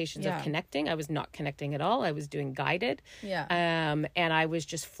expectations of connecting. I was not connecting at all. I was doing guided. Yeah. And I was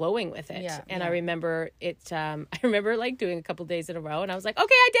just flowing with it. Yeah. And I remember I remember like doing a couple days in a row, and I was like,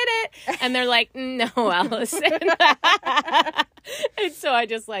 okay, I did it. And they're like, no, Allison. And so I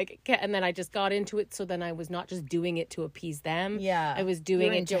just and then I just got into it. So then I was not just doing it to appease them. Yeah. I was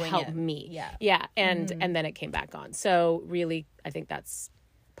doing it to help me. Yeah. Yeah. And then it came back on. So really, I think that's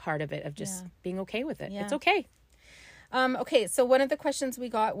part of it, of just being okay with it. It's okay. Okay. So one of the questions we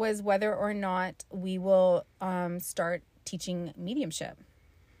got was whether or not we will start teaching mediumship.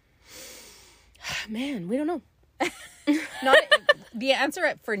 Man, we don't know. The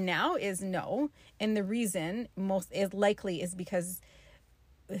answer for now is no, and the reason is because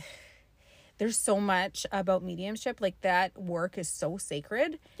there's so much about mediumship. Like, that work is so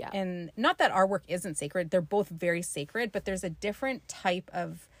sacred. Yeah. And not that our work isn't sacred. They're both very sacred, but there's a different type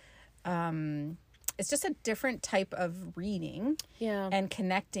of it's just a different type of reading and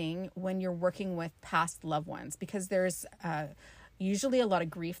connecting when you're working with past loved ones, because there's usually a lot of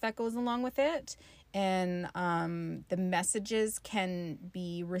grief that goes along with it. And the messages can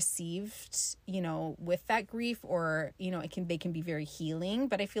be received, with that grief, or, they can be very healing.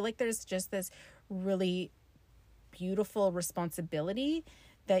 But I feel like there's just this really beautiful responsibility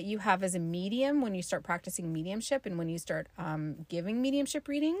that you have as a medium when you start practicing mediumship, and when you start giving mediumship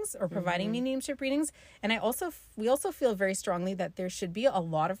readings or providing mediumship readings. And we also feel very strongly that there should be a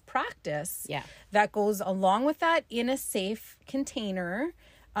lot of practice that goes along with that in a safe container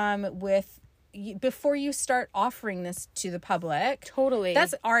before you start offering this to the public. Totally.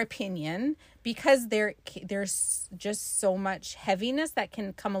 That's our opinion, because there's just so much heaviness that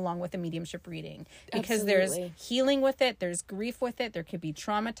can come along with a mediumship reading, because there's healing with it, there's grief with it, there could be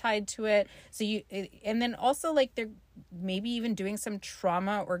trauma tied to it. So and then also, like, they're maybe even doing some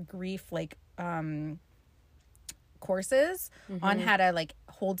trauma or grief, like, courses on how to, like,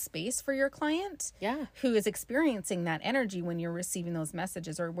 hold space for your client who is experiencing that energy when you're receiving those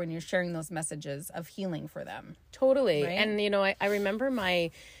messages, or when you're sharing those messages of healing for them. Totally. Right? And I remember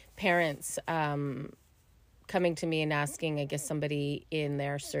my parents coming to me and asking, I guess somebody in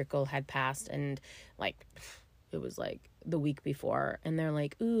their circle had passed, and like it was like the week before, and they're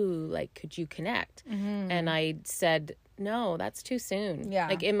like, ooh, like, could you connect? And I said, no, that's too soon.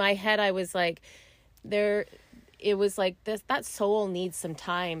 Like, in my head I was like, it was like that soul needs some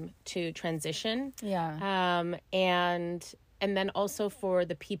time to transition. And then also for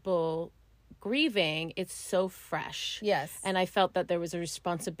the people grieving, it's so fresh. Yes. And I felt that there was a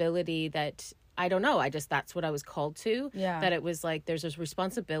responsibility that, I don't know, that's what I was called to. That it was like, there's this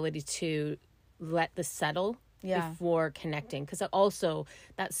responsibility to let this settle before connecting. Because also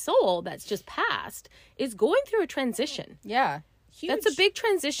that soul that's just passed is going through a transition. huge. That's a big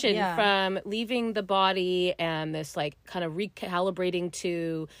transition from leaving the body and this like kind of recalibrating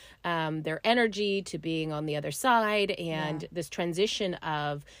to their energy to being on the other side, and this transition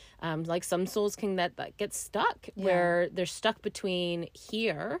of like some souls can that get stuck where they're stuck between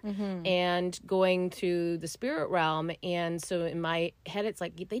here and going to the spirit realm. And so in my head, it's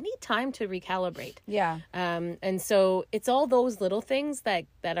like they need time to recalibrate. Yeah. And so it's all those little things that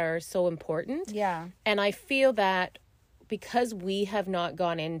are so important. Yeah. And I feel that because we have not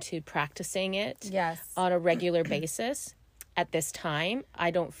gone into practicing it on a regular basis at this time, I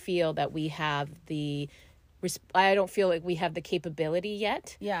don't feel that we have I don't feel like we have the capability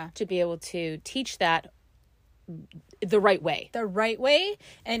yet to be able to teach that the right way.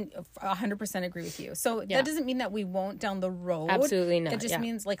 And 100% agree with you. So that doesn't mean that we won't down the road. Absolutely not. It just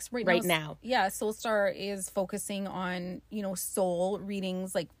means like right now. Yeah. Soulstar is focusing on, soul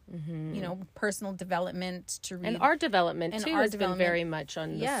readings, like, personal development to read. And art development too has been very much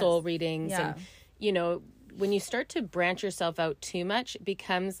on the soul readings. And, when you start to branch yourself out too much, it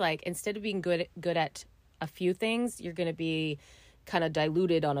becomes like, instead of being good at a few things, you're going to be kind of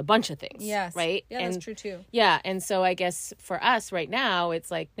diluted on a bunch of things. Yes. Right? Yeah, that's true too. Yeah. And so I guess for us right now, it's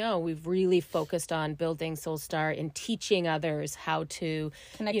like, no, we've really focused on building Soulstar and teaching others how to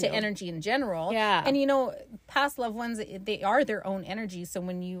connect to energy in general. Yeah. And past loved ones, they are their own energy. So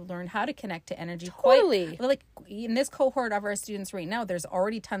when you learn how to connect to energy, like in this cohort of our students right now, there's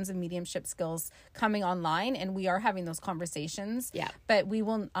already tons of mediumship skills coming online, and we are having those conversations. Yeah. But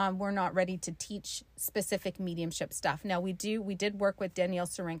we're not ready to teach specific mediumship stuff. Now we did work with Danielle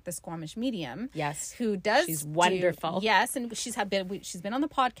Sarank, the Squamish medium. Yes. She's wonderful. Yes. And she's been on the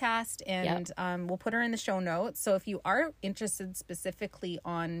podcast, and we'll put her in the show notes. So if you are interested specifically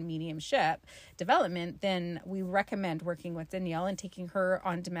on mediumship development, then we recommend working with Danielle and taking her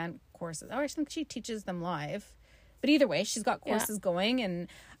on-demand courses. I think she teaches them live. But either way, she's got courses going,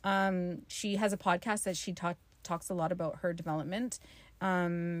 and she has a podcast that she talks a lot about her development.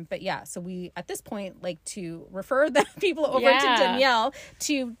 But yeah, so we at this point like to refer the people over to Danielle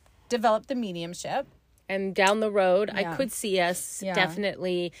to develop the mediumship. And down the road, I could see us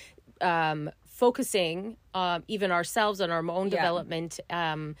definitely focusing even ourselves on our own development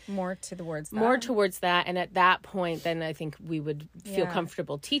more towards that. And at that point, then I think we would feel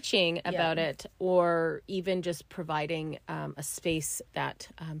comfortable teaching about it, or even just providing a space that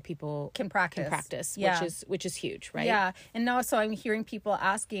people can practice, which is huge, right? Yeah. And now, so I'm hearing people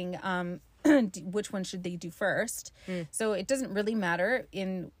asking which one should they do first. So it doesn't really matter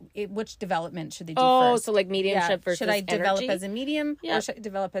which development should they do first. So like mediumship versus should I develop energy? as a medium or should I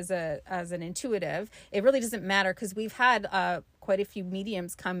develop as an intuitive? It really doesn't matter, because we've had quite a few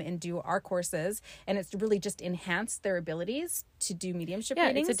mediums come and do our courses, and it's really just enhanced their abilities to do mediumship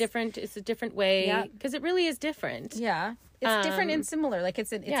readings. It's a different way, because it really is different. It's different and similar. Like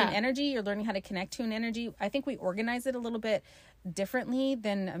it's an energy. You're learning how to connect to an energy. I think we organize it a little bit differently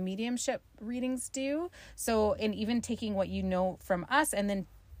than a mediumship readings do. So, and even taking what you know from us and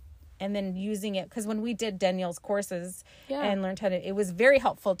then using it, because when we did Danielle's courses and learned it was very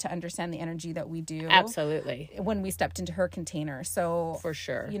helpful to understand the energy that we do. Absolutely. When we stepped into her container. So for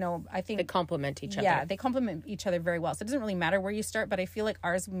sure, I think they complement each other. Yeah, they complement each other very well. So it doesn't really matter where you start, but I feel like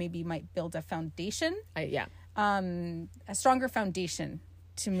ours might build a foundation. A stronger foundation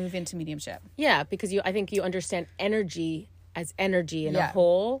to move into mediumship. Yeah, because I think you understand energy as energy in a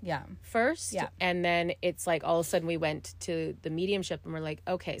whole first. Yeah. And then it's like all of a sudden we went to the mediumship and we're like,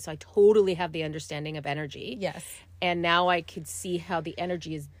 okay, so I totally have the understanding of energy. Yes. And now I could see how the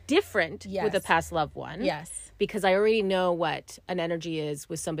energy is different with a past loved one. Yes. Because I already know what an energy is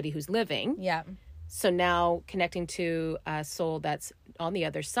with somebody who's living. Yeah. So now connecting to a soul that's on the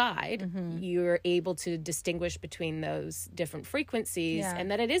other side, you're able to distinguish between those different frequencies and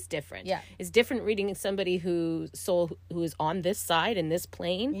that it is different. Yeah. It's different reading somebody who is on this side in this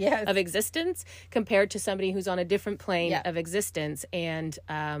plane of existence compared to somebody who's on a different plane of existence. And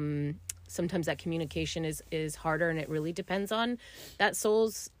sometimes that communication is harder, and it really depends on that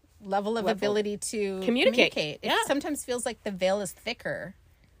soul's level of ability to communicate. It sometimes feels like the veil is thicker.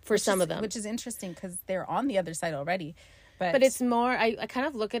 For some of them. Which is interesting because they're on the other side already. But it's more, I kind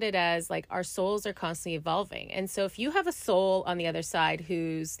of look at it as like our souls are constantly evolving. And so if you have a soul on the other side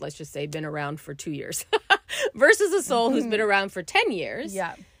who's, let's just say, been around for 2 years versus a soul who's been around for 10 years,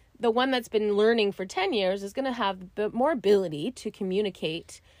 the one that's been learning for 10 years is going to have more ability to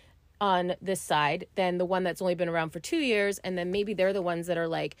communicate on this side than the one that's only been around for 2 years. And then maybe they're the ones that are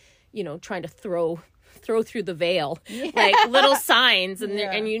like, trying to throw throw through the veil, like little signs, and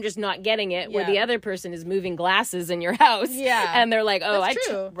and you're just not getting it. Where the other person is moving glasses in your house, and they're like,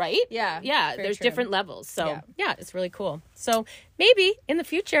 "Oh, right, yeah." There's different levels, so it's really cool. So maybe in the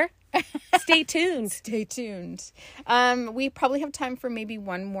future, stay tuned. Stay tuned. We probably have time for maybe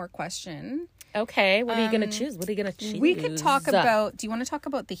one more question. Okay, what are you going to choose? What are you going to choose? We could talk about, do you want to talk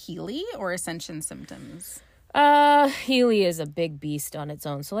about the Healy or Ascension symptoms? Healy is a big beast on its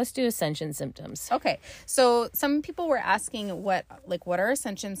own. So let's do Ascension symptoms. Okay. So some people were asking what are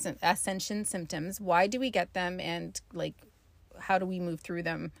Ascension symptoms? Why do we get them? And like, how do we move through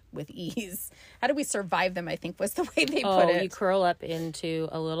them with ease? How do we survive them, I think was the way they put it. You curl up into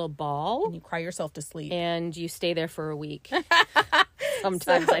a little ball. And you cry yourself to sleep. And you stay there for a week.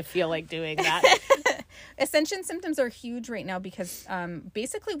 Sometimes I feel like doing that. Ascension symptoms are huge right now because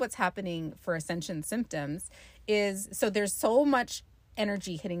basically what's happening for Ascension symptoms is, so there's so much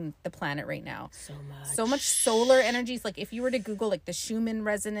energy hitting the planet right now. So much solar energies. Like if you were to Google like the Schumann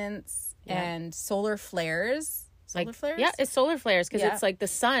resonance and solar flares. Solar flares? Yeah, it's solar flares because it's like the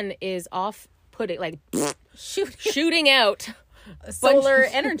sun is off-putting, like shooting out solar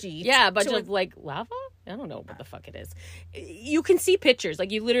energy. Yeah, a bunch of like lava? I don't know what the fuck it is. You can see pictures. Like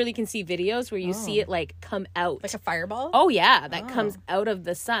you literally can see videos where you see it like come out. Like a fireball? Oh yeah, that comes out of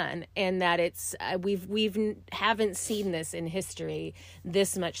the sun, and that it's haven't seen this in history.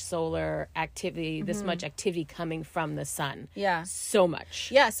 This much solar activity, this much activity coming from the sun. Yeah. So much.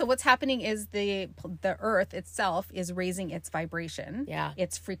 Yeah, so what's happening is the earth itself is raising its vibration. Yeah.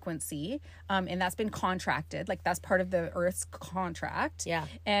 Its frequency. And that's been contracted. Like that's part of the earth's contract. Yeah.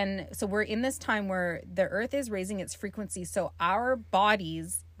 And so we're in this time where the earth is raising its frequency, so our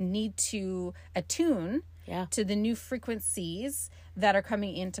bodies need to attune to the new frequencies that are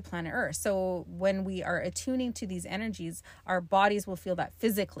coming into planet Earth. So when we are attuning to these energies, our bodies will feel that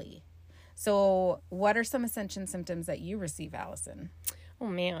physically. So what are some Ascension symptoms that you receive, Allison? Oh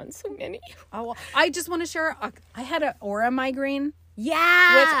man, so many. Oh, I just want to share, I had an aura migraine.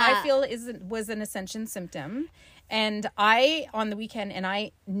 Yeah. Which I feel was an Ascension symptom. And on the weekend, and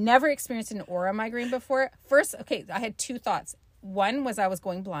I never experienced an aura migraine before. First, I had two thoughts. One was I was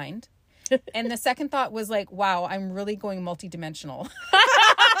going blind. And the second thought was like, wow, I'm really going multidimensional.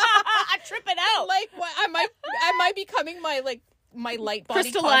 I'm tripping out. Like, what, am I becoming my light body?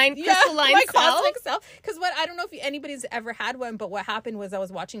 Crystalline my self? cosmic self. Because I don't know if anybody's ever had one, but what happened was I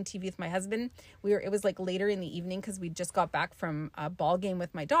was watching TV with my husband. It was like later in the evening because we just got back from a ball game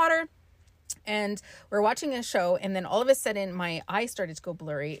with my daughter. And we're watching a show, and then all of a sudden my eye started to go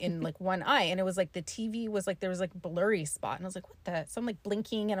blurry in like one eye, and it was like the TV was like there was like a blurry spot, and I was like, what the? So I'm like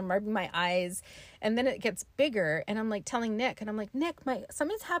blinking and I'm rubbing my eyes, and then it gets bigger, and I'm like telling Nick, and I'm like, Nick,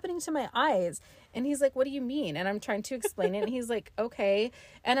 something's happening to my eyes, and he's like, what do you mean? And I'm trying to explain it, and he's like, okay,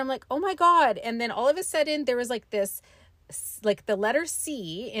 and I'm like, oh my god, and then all of a sudden there was like this, like the letter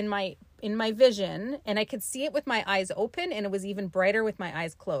C in my vision, and I could see it with my eyes open, and it was even brighter with my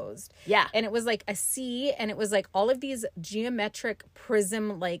eyes closed. Yeah. And it was like a C, and it was like all of these geometric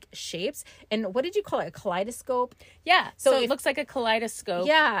prism like shapes. And what did you call it? A kaleidoscope? Yeah. So it looks like a kaleidoscope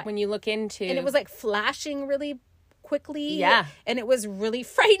when you look into. And it was like flashing really quickly. Yeah. And it was really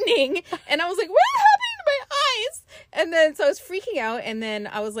frightening. And I was like, what's happening to my eyes? And then so I was freaking out, and then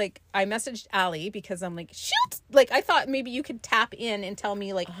I was like, I messaged Allie because I'm like, shoot, like I thought maybe you could tap in and tell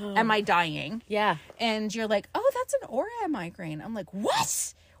me like, am I dying? Yeah. And you're like, oh, that's an aura migraine. I'm like,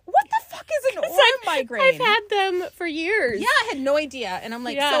 what the fuck is an aura migraine? I've had them for years. Yeah, I had no idea. And I'm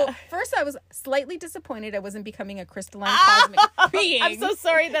like, so first I was slightly disappointed I wasn't becoming a crystalline cosmic being. I'm so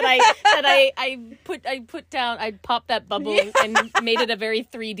sorry that I popped that bubble and made it a very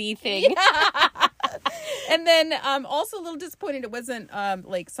 3D thing. Yeah. And then also a little disappointed it wasn't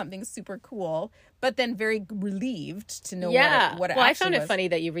like something super cool, but then very relieved to know what it actually I found it funny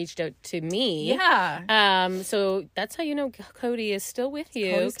that you reached out to me. Yeah. So that's how you know Cody is still with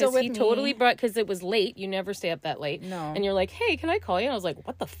you. Cody's still with me. Totally brought, because it was late. You never stay up that late. No. And you're like, hey, can I call you? And I was like,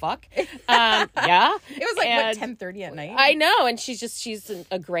 what the fuck? Yeah. It was like, 10:30 at night? I know. And she's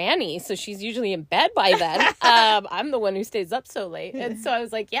a granny, so she's usually in bed by then. I'm the one who stays up so late. And so I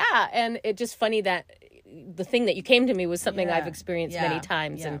was like, yeah. And it's just funny that the thing that you came to me was something I've experienced many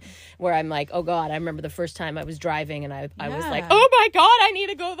times, and where I'm like, oh God, I remember the first time I was driving, and I was like, oh my God, I need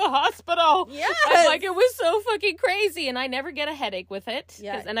to go to the hospital. Yes. I'm like, it was so fucking crazy, and I never get a headache with it.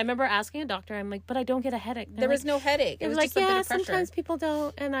 Yeah. And I remember asking a doctor, I'm like, but I don't get a headache. There was no headache. It was just like, a bit of pressure. sometimes people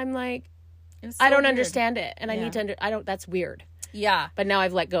don't, and I'm like, so I don't weird. understand it, and I need to that's weird. Yeah. But now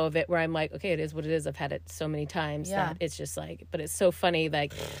I've let go of it where I'm like, okay, it is what it is. I've had it so many times that it's just like, but it's so funny.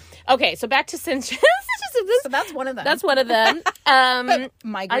 Like, okay, so back to Cinch. So that's one of them. That's one of them. Migraines.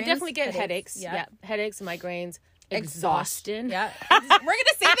 I definitely get headaches. Yeah. Headaches, migraines. Exhaustion. Yeah. We're going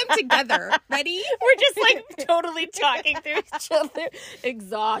to say them together. Ready? We're just like totally talking through each other.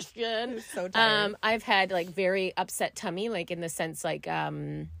 Exhaustion. So tired. I've had like very upset tummy, like in the sense like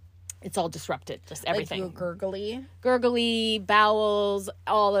it's all disrupted, just everything. Like gurgly. Gurgly, bowels,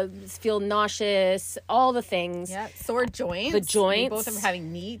 feel nauseous, all the things. Yeah, sore joints. The joints. We both are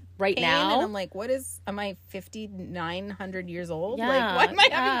having knee right pain, now. And I'm like, am I 5,900 years old? Yeah, like, why am I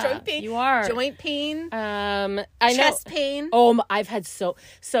having joint pain? You are. Joint pain. Chest pain. Oh, I've had so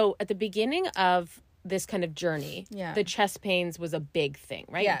at the beginning of this kind of journey, the chest pains was a big thing,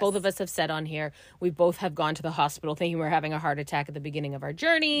 right? Yes. Both of us have said on here, we both have gone to the hospital thinking we were having a heart attack at the beginning of our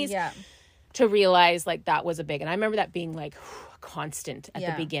journeys. Yeah. To realize like that was a big, and I remember that being like constant at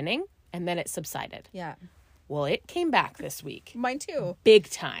the beginning, and then it subsided. Yeah. Well, it came back this week. Mine too. Big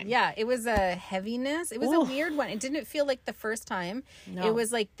time. Yeah, it was a heaviness. It was a weird one. It didn't feel like the first time. No. It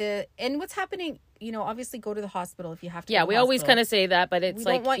was like and what's happening, obviously go to the hospital if you have to. Yeah, we always kind of say that, but it's we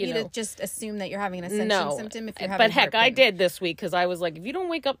don't want you to just assume that you're having an ascension symptom if you're having But heck, I did this week because I was like, if you don't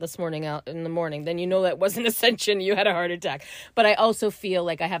wake up this morning in the morning, then you know that wasn't ascension. You had a heart attack. But I also feel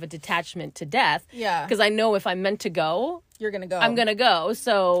like I have a detachment to death. Yeah. Because I know if I'm meant to go, you're going to go. I'm going to go.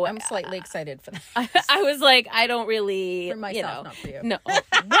 So I'm slightly excited for that. I was like, I don't really. For myself, not for you. No.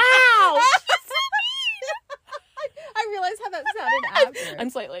 Wow. I realized how that sounded after. I'm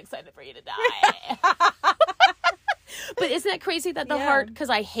slightly excited for you to die. But isn't that crazy that the heart,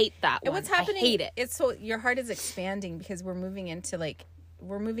 because I hate that one. And what's happening? I hate it. It's so your heart is expanding because we're moving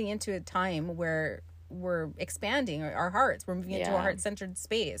into a time where we're expanding our hearts. We're moving into a heart-centered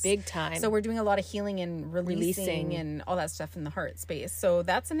space. Big time. So we're doing a lot of healing and releasing and all that stuff in the heart space. So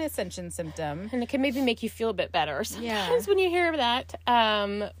that's an ascension symptom. And it can maybe make you feel a bit better sometimes when you hear that.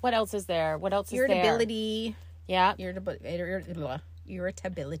 What else is there? Irritability. Yeah.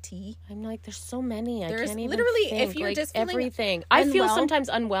 Irritability. I'm like, there's so many. There's I can't even literally think. if you're like, just feeling everything. Unwell, I feel sometimes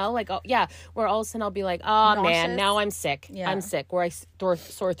unwell, like where all of a sudden I'll be like, oh man, now I'm sick. Yeah. I'm sick. Where I sore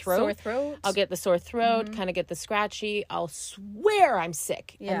throat. Sore throat. I'll get the sore throat, kind of get the scratchy. I'll swear I'm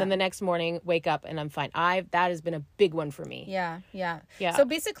sick, and then the next morning wake up and I'm fine. That has been a big one for me. Yeah. So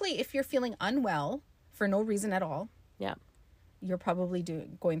basically, if you're feeling unwell for no reason at all, you're probably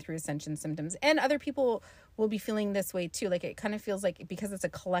going through ascension symptoms, and other people will be feeling this way too. Like it kind of feels like because it's a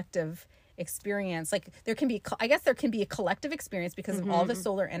collective experience, like there can be a collective experience because of all the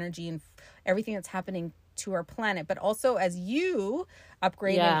solar energy and everything that's happening to our planet, but also as you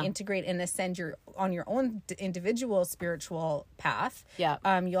upgrade and integrate and ascend on your own individual spiritual path,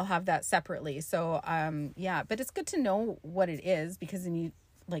 you'll have that separately. So but it's good to know what it is, because then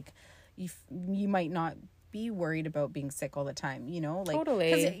you might not be worried about being sick all the time,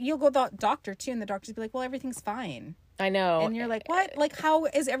 totally, because you'll go to the doctor too, and the doctor's be like, well, everything's fine. I know. And you're like, what? Like, how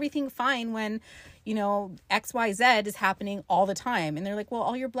is everything fine when, XYZ is happening all the time? And they're like, well,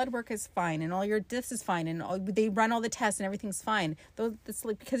 all your blood work is fine, and all your this is fine, and they run all the tests, and everything's fine. Though it's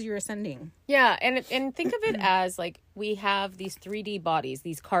like because you're ascending. Yeah, and think of it as like we have these 3D bodies,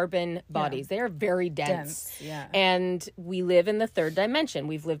 these carbon bodies. They are very dense. Yeah. And we live in the third dimension.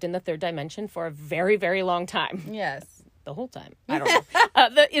 We've lived in the third dimension for a very, very long time. Yes. The whole time. I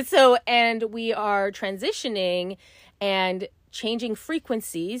don't know. And we are transitioning and changing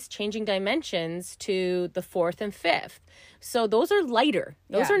frequencies, changing dimensions to the fourth and fifth. So those are lighter.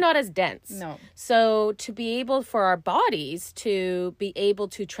 Those are not as dense. No. So to be able for our bodies to be able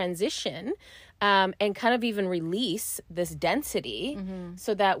to transition and kind of even release this density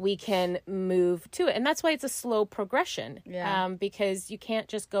so that we can move to it. And that's why it's a slow progression. Yeah. Because you can't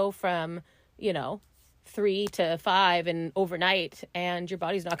just go from, 3 to 5 and overnight, and your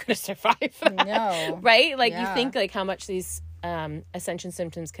body's not going to survive that. No. Right? Like you think like how much these ascension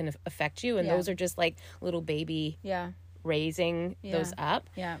symptoms can affect you, and those are just like little baby raising those up.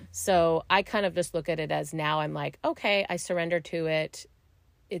 Yeah. So I kind of just look at it as now I'm like, okay, I surrender to it.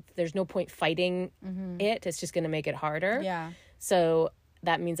 There's no point fighting it. It's just going to make it harder. Yeah. So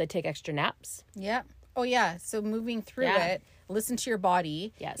that means I take extra naps. Yeah. Oh yeah. So moving through it, listen to your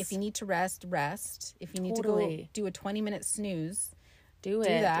body. Yes. If you need to rest. If you need to go do a 20-minute snooze, do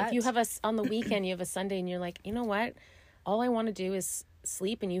that. If you have on the weekend, you have a Sunday and you're like, you know what? All I want to do is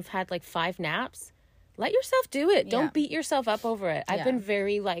sleep, and you've had like 5 naps. Let yourself do it. Don't beat yourself up over it. I've been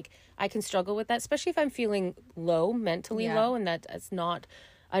very I can struggle with that, especially if I'm feeling low, mentally low, and that's not,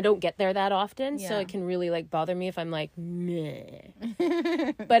 I don't get there that often. So it can really bother me if I'm like, meh.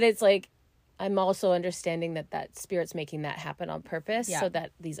 But it's like, I'm also understanding that Spirit's making that happen on purpose so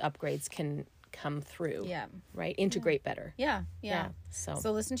that these upgrades can come through. Yeah. Right? Integrate better. Yeah.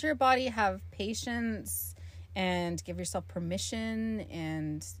 So listen to your body, have patience, and give yourself permission,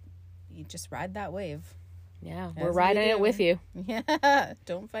 and you just ride that wave. Yeah, we're riding it with you. Yeah,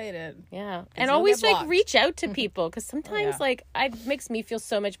 don't fight it. Yeah, and always like reach out to people, because sometimes like it makes me feel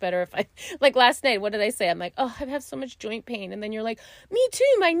so much better if I, like last night, what did I say? I'm like, oh, I have so much joint pain, and then you're like, me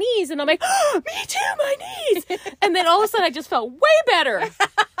too, my knees, and I'm like, oh, me too, my knees, and then all of a sudden I just felt way better,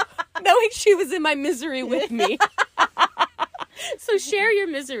 knowing she was in my misery with me. So share your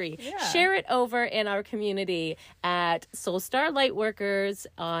misery. Yeah. Share it over in our community at Soul Star Lightworkers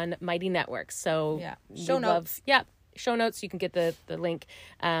on Mighty Networks. So show notes. Show notes. You can get the link.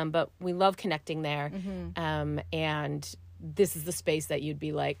 But we love connecting there. And this is the space that you'd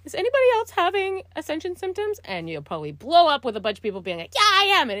be like, is anybody else having ascension symptoms? And you'll probably blow up with a bunch of people being like, yeah, I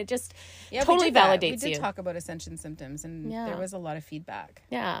am. And it just totally validates you. We did talk about ascension symptoms, and there was a lot of feedback.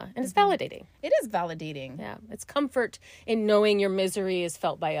 Yeah. And it's validating. It is validating. Yeah. It's comfort in knowing your misery is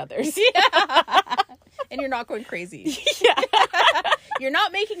felt by others. And you're not going crazy. Yeah. You're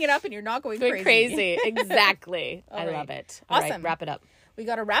not making it up, and you're not going crazy. Exactly. I love it. Awesome. All right, wrap it up. We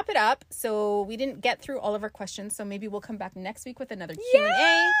got to wrap it up. So we didn't get through all of our questions. So maybe we'll come back next week with another Q&A.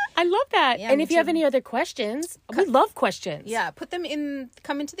 I love that. Yeah, and if you have any other questions, we love questions. Yeah.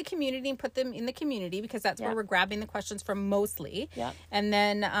 Come into the community and put them in the community, because that's where we're grabbing the questions from mostly. Yeah. And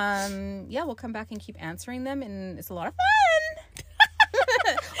then, we'll come back and keep answering them. And it's a lot of fun.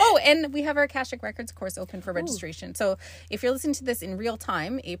 Oh, and we have our Akashic Records course open for registration. So if you're listening to this in real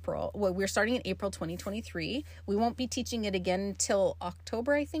time, we're starting in April 2023. We won't be teaching it again till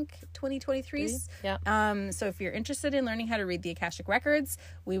October, I think, 2023. Yeah. So if you're interested in learning how to read the Akashic Records,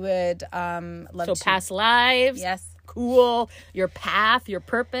 we would love to. So past lives. Yes. Cool. Your path, your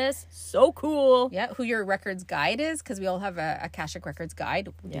purpose. So cool. Yeah. Who your records guide is, because we all have a Akashic Records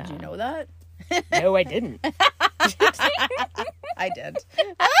guide. Did you know that? No, I didn't. I did.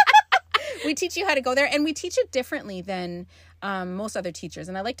 We teach you how to go there, and we teach it differently than most other teachers.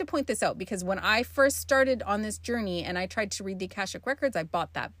 And I like to point this out, because when I first started on this journey and I tried to read the Akashic Records, I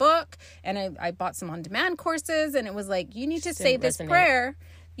bought that book, and I bought some on-demand courses, and it was like, you need to say this prayer.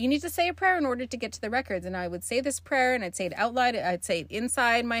 You need to say a prayer in order to get to the records. And I would say this prayer, and I'd say it out loud. I'd say it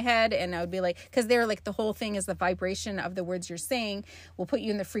inside my head, and I would be like, because they're like, the whole thing is the vibration of the words you're saying will put you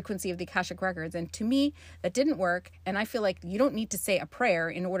in the frequency of the Akashic Records. And to me, that didn't work. And I feel like you don't need to say a prayer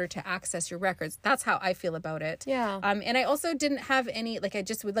in order to access your records. That's how I feel about it. Yeah. And I also didn't have any, like, I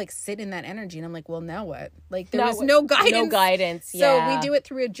just would like sit in that energy, and I'm like, well, now what? Like, there was no guidance. No guidance. So we do it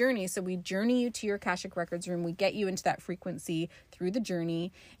through a journey. So we journey you to your Akashic Records room. We get you into that frequency through the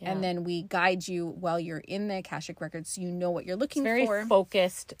journey. Yeah. And then we guide you while you're in the Akashic Records, so you know what you're looking for. Very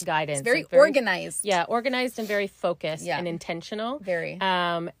focused guidance. It's very organized. Yeah, organized and very focused and intentional. Very.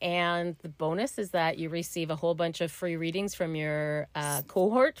 And the bonus is that you receive a whole bunch of free readings from your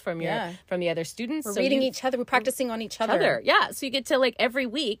cohort, from the other students. We're reading each other. We're practicing on each other. Yeah, so you get to, like, every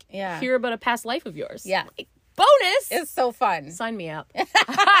week hear about a past life of yours. Yeah. Like, bonus! It's so fun. Sign me up.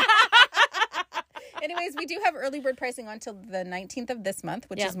 Anyways, we do have early bird pricing until the 19th of this month,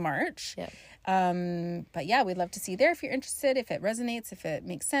 which is March. Yeah. But yeah, we'd love to see you there if you're interested, if it resonates, if it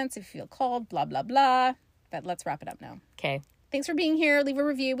makes sense, if you feel called, blah, blah, blah. But let's wrap it up now. Okay. Thanks for being here. Leave a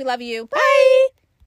review. We love you. Bye.